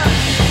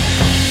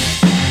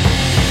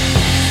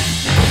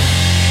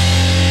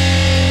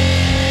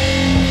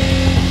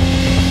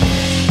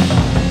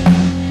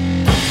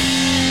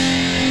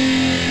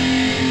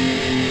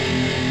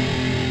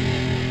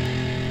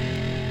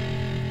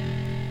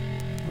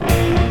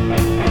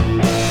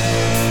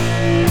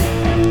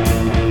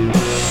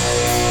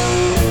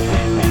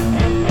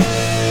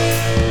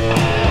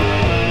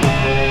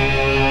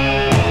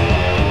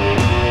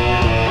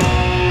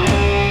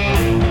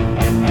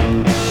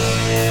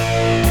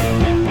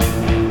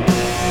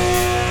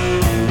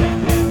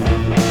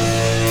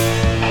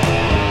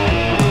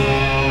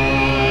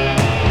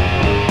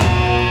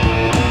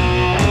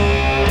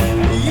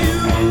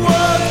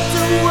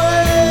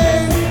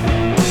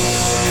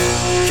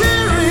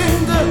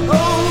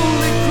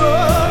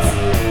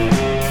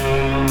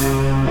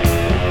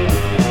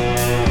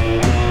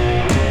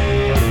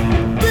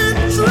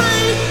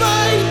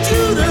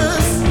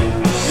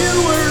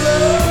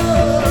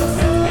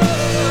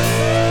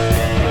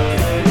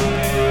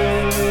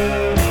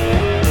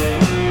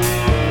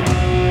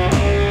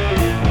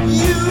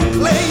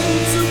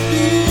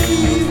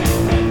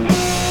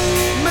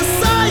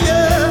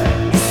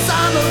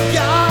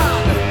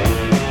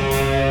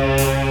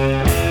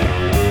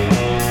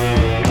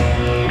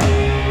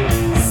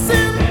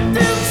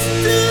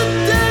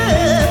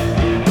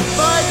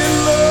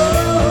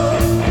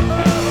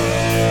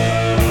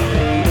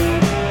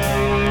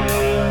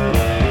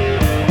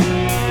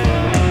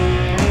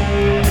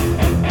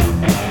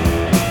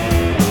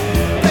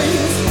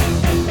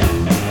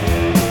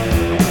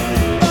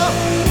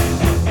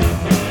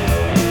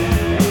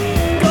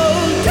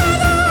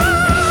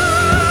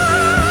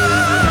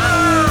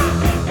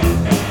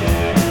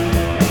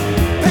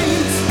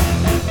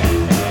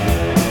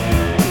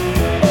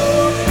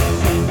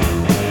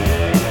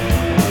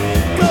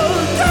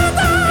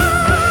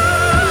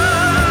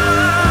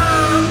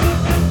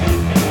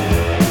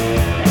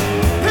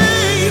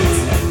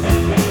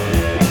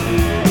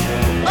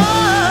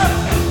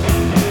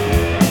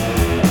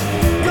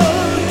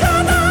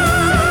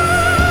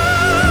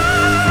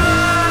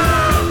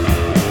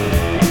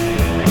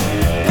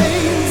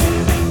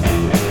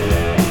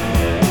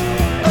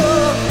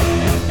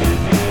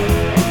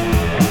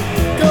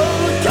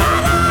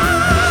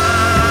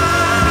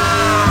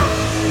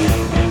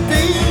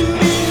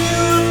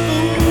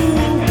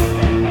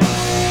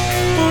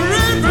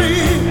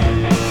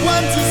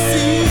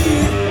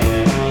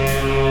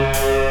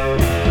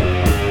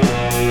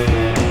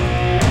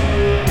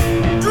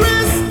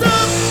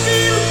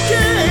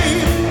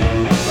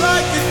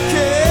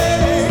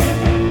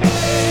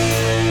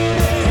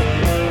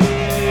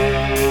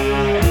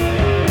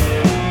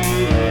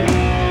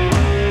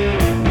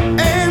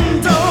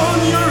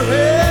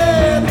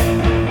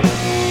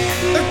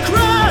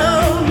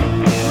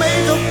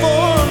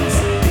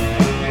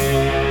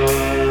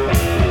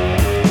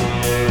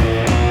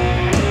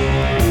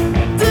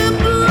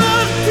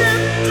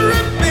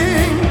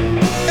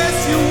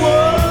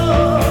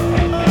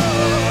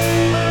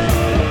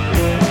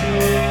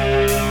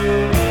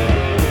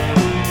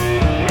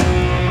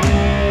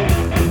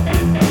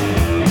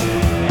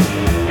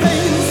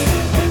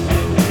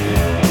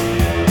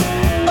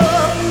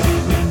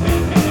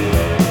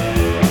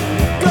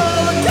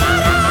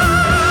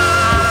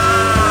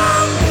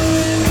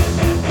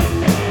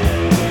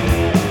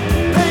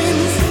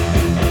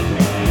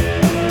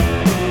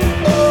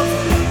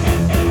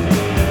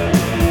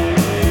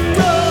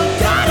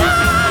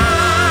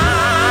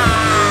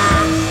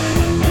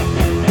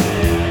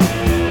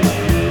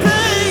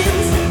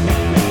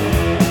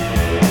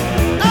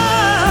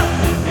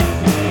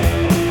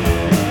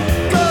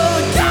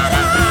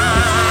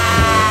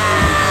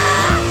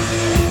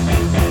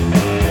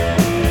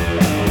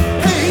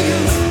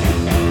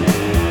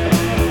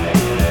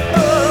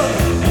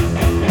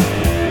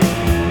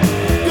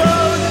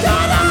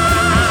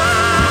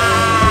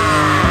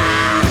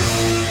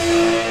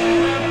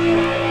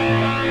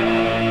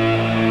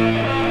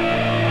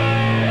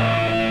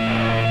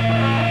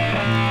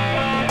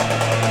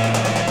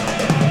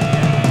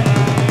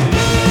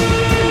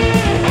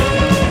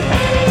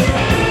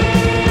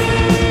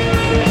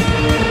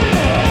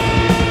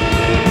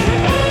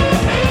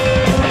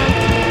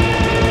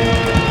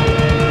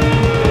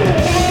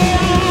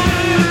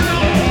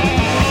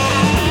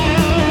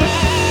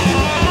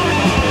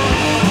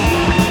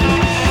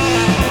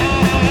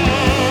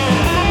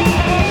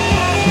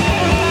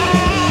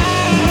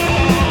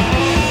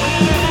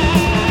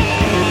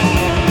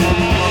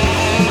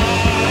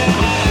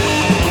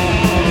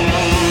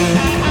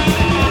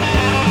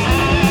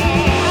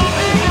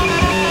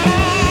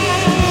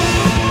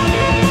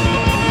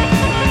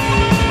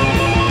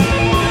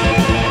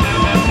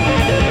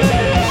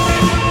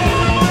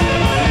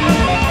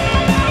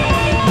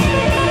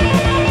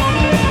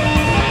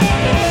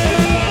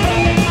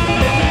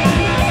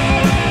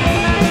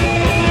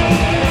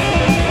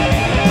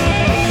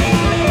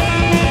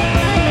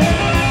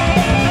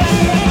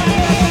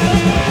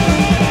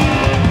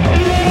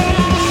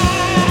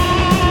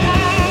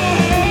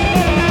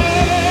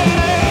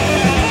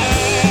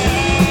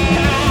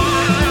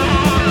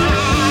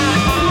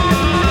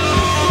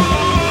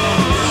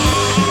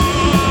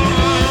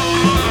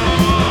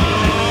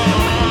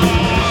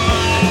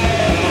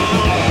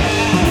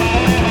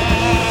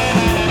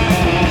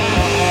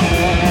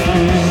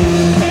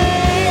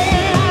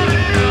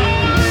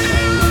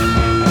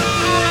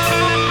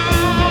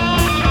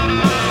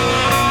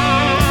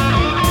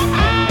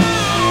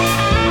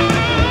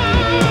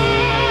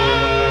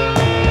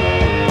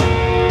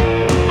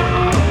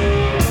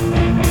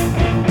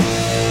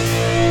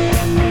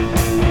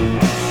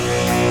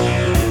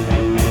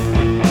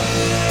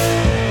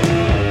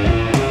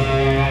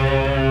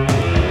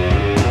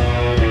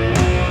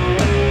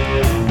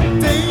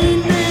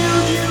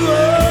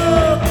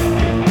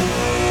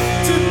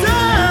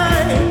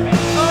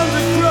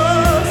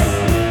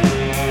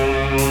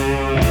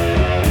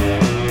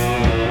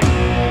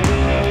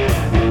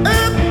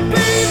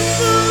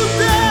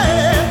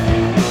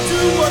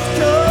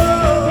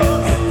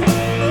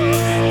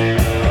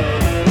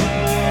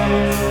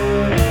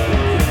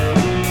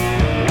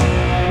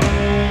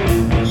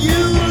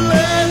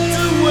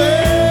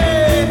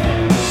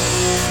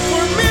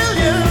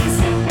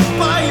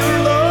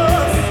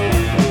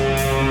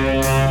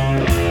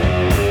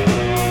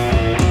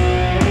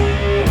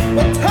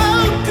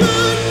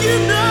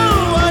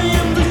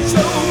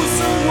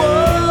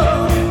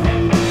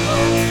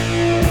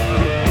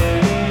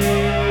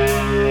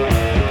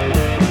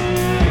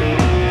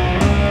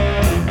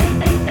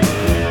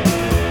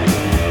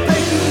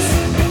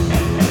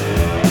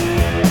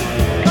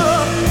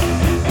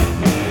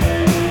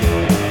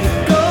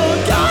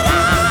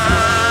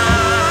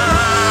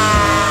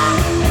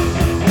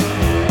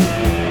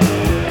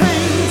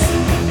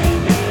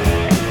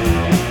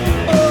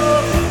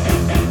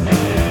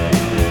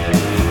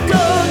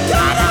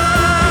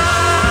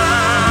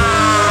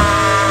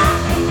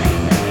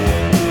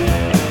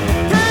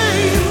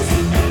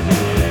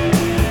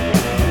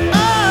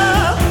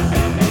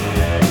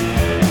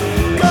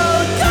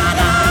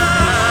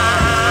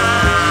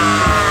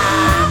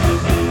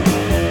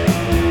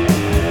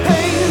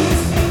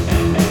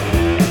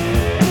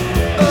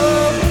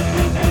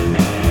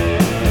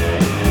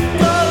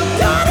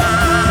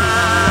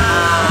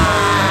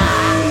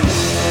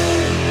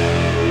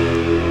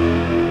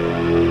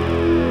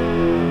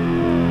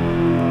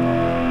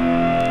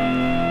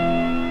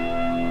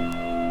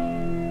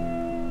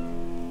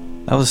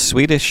That was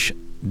Swedish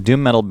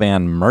doom metal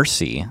band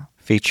Mercy,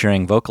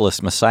 featuring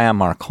vocalist Messiah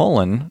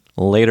Marcolin,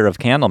 later of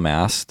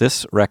Candlemass.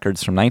 This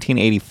record's from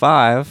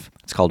 1985.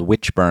 It's called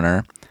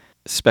Witchburner.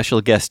 Special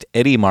guest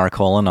Eddie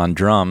Marcolin on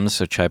drums,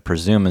 which I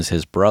presume is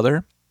his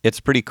brother. It's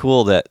pretty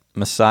cool that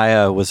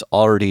Messiah was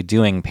already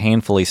doing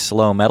painfully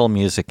slow metal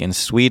music in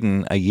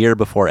Sweden a year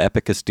before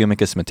Epicus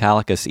Doomicus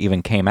Metallicus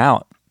even came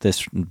out.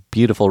 This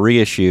beautiful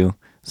reissue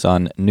is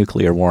on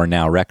Nuclear War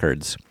Now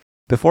Records.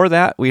 Before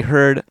that, we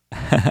heard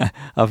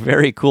a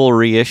very cool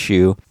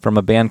reissue from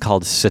a band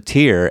called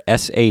Satyr,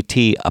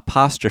 S-A-T''YR.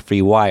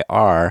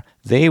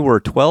 They were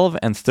 12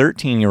 and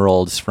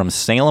 13-year-olds from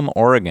Salem,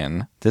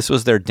 Oregon. This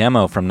was their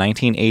demo from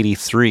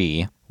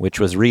 1983, which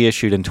was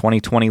reissued in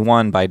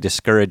 2021 by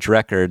Discourage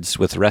Records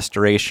with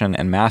restoration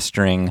and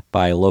mastering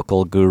by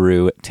local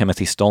guru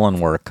Timothy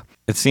Stolenwork.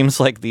 It seems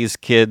like these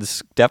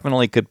kids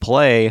definitely could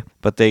play,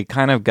 but they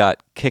kind of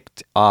got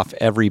kicked off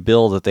every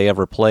bill that they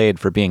ever played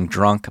for being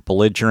drunk,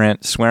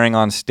 belligerent, swearing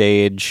on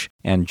stage,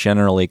 and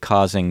generally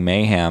causing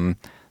mayhem.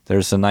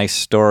 There's a nice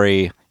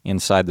story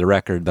inside the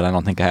record, but I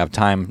don't think I have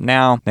time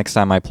now. Next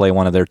time I play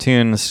one of their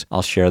tunes,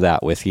 I'll share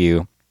that with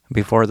you.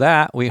 Before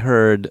that, we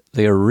heard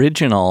the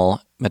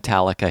original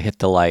Metallica Hit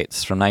the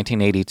Lights from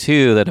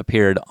 1982 that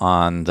appeared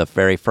on the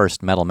very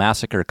first Metal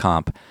Massacre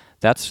comp.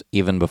 That's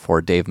even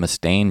before Dave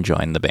Mustaine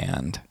joined the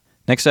band.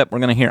 Next up, we're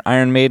going to hear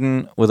Iron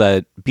Maiden with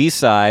a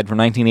B-side from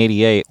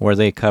 1988 where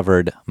they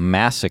covered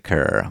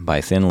Massacre by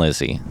Thin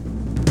Lizzy.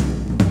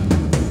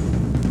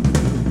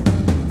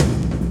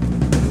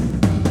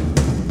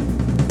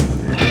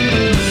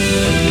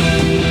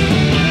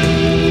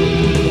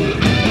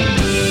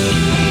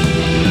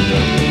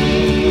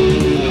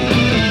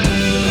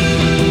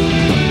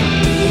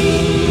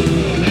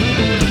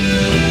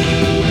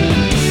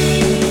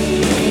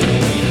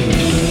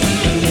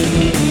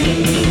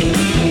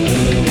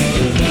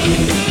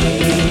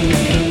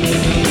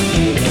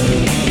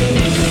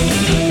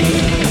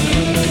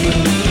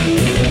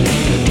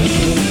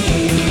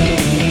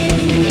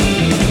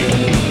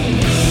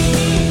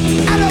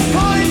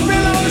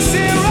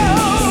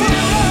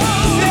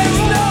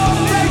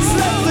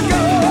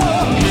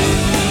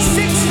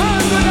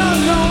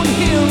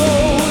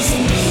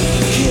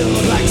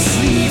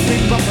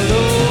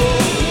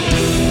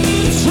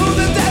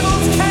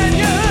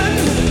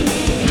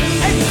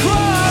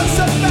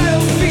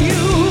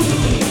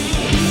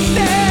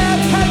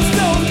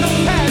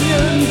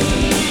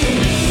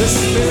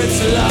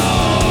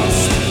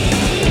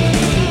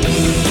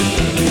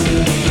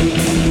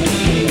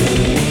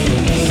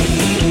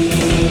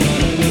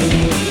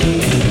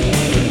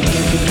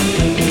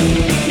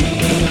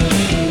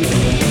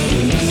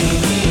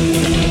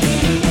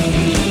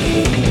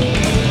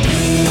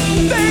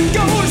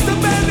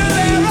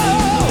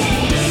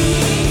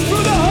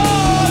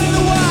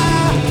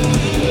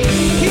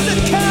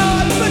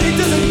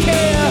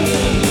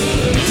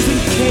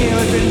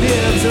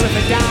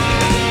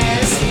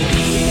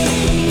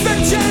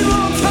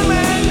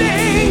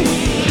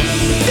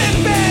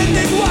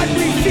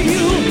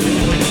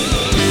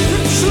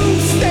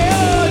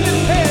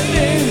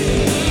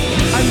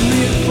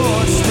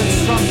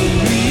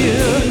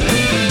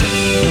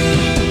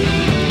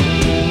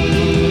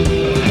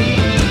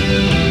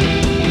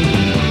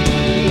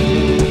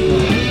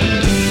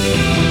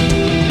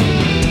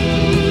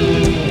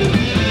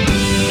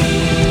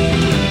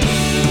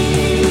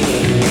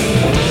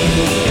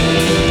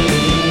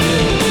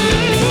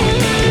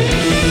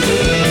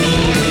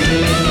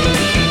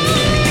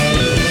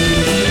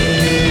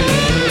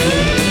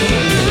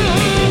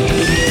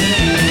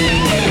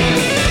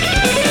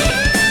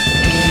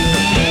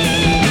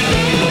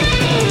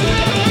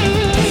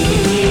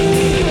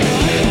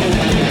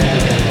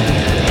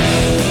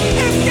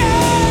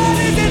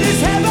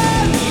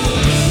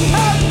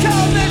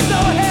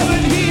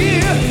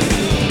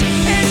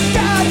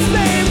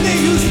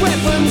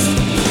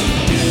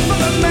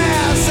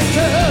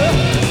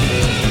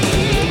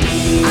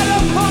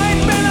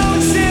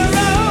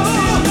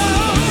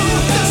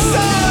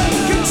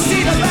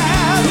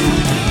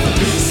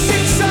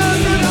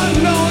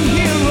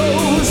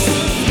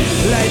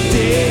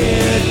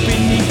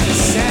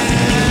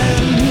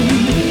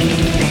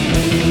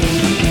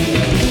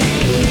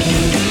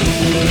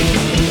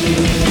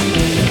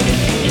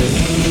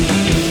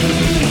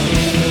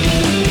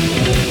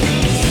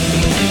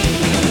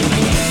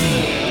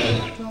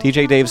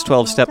 DJ Dave's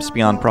 12 Steps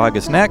Beyond Prague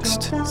is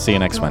next. See you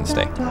next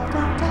Wednesday. They walk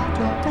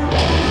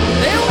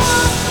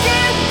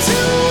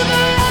into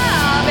the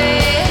lobby,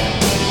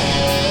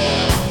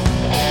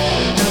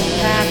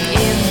 pack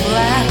in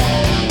black.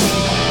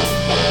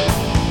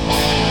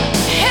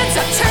 Heads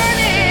are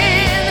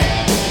turning,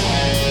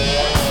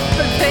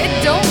 but they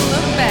don't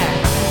look back.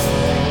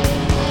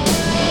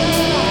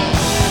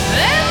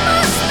 They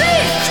must be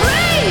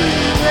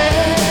crazy,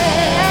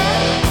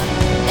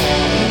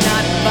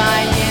 not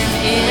buying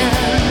in.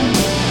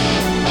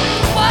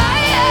 Why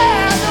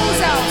are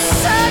those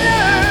outsiders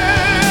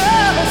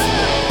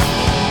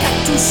got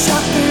to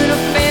shock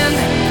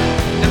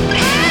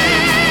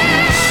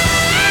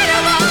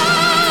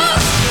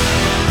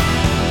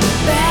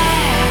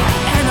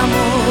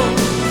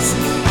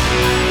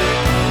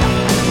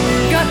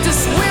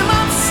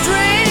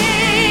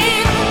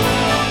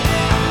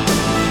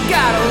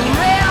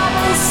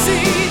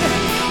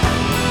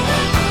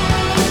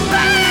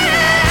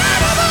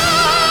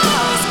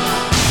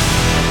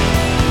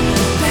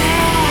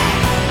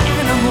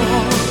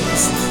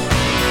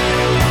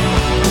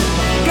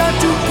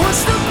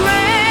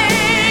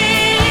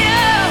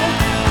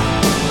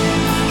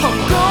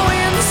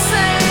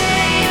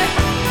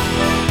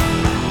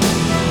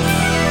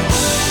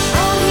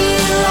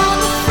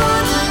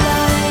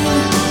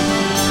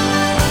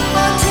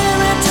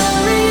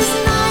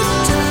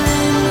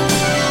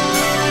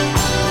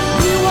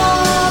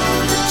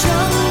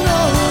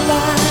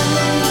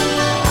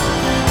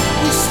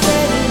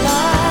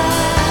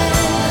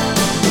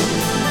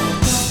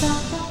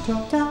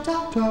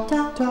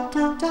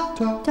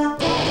talk,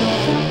 talk.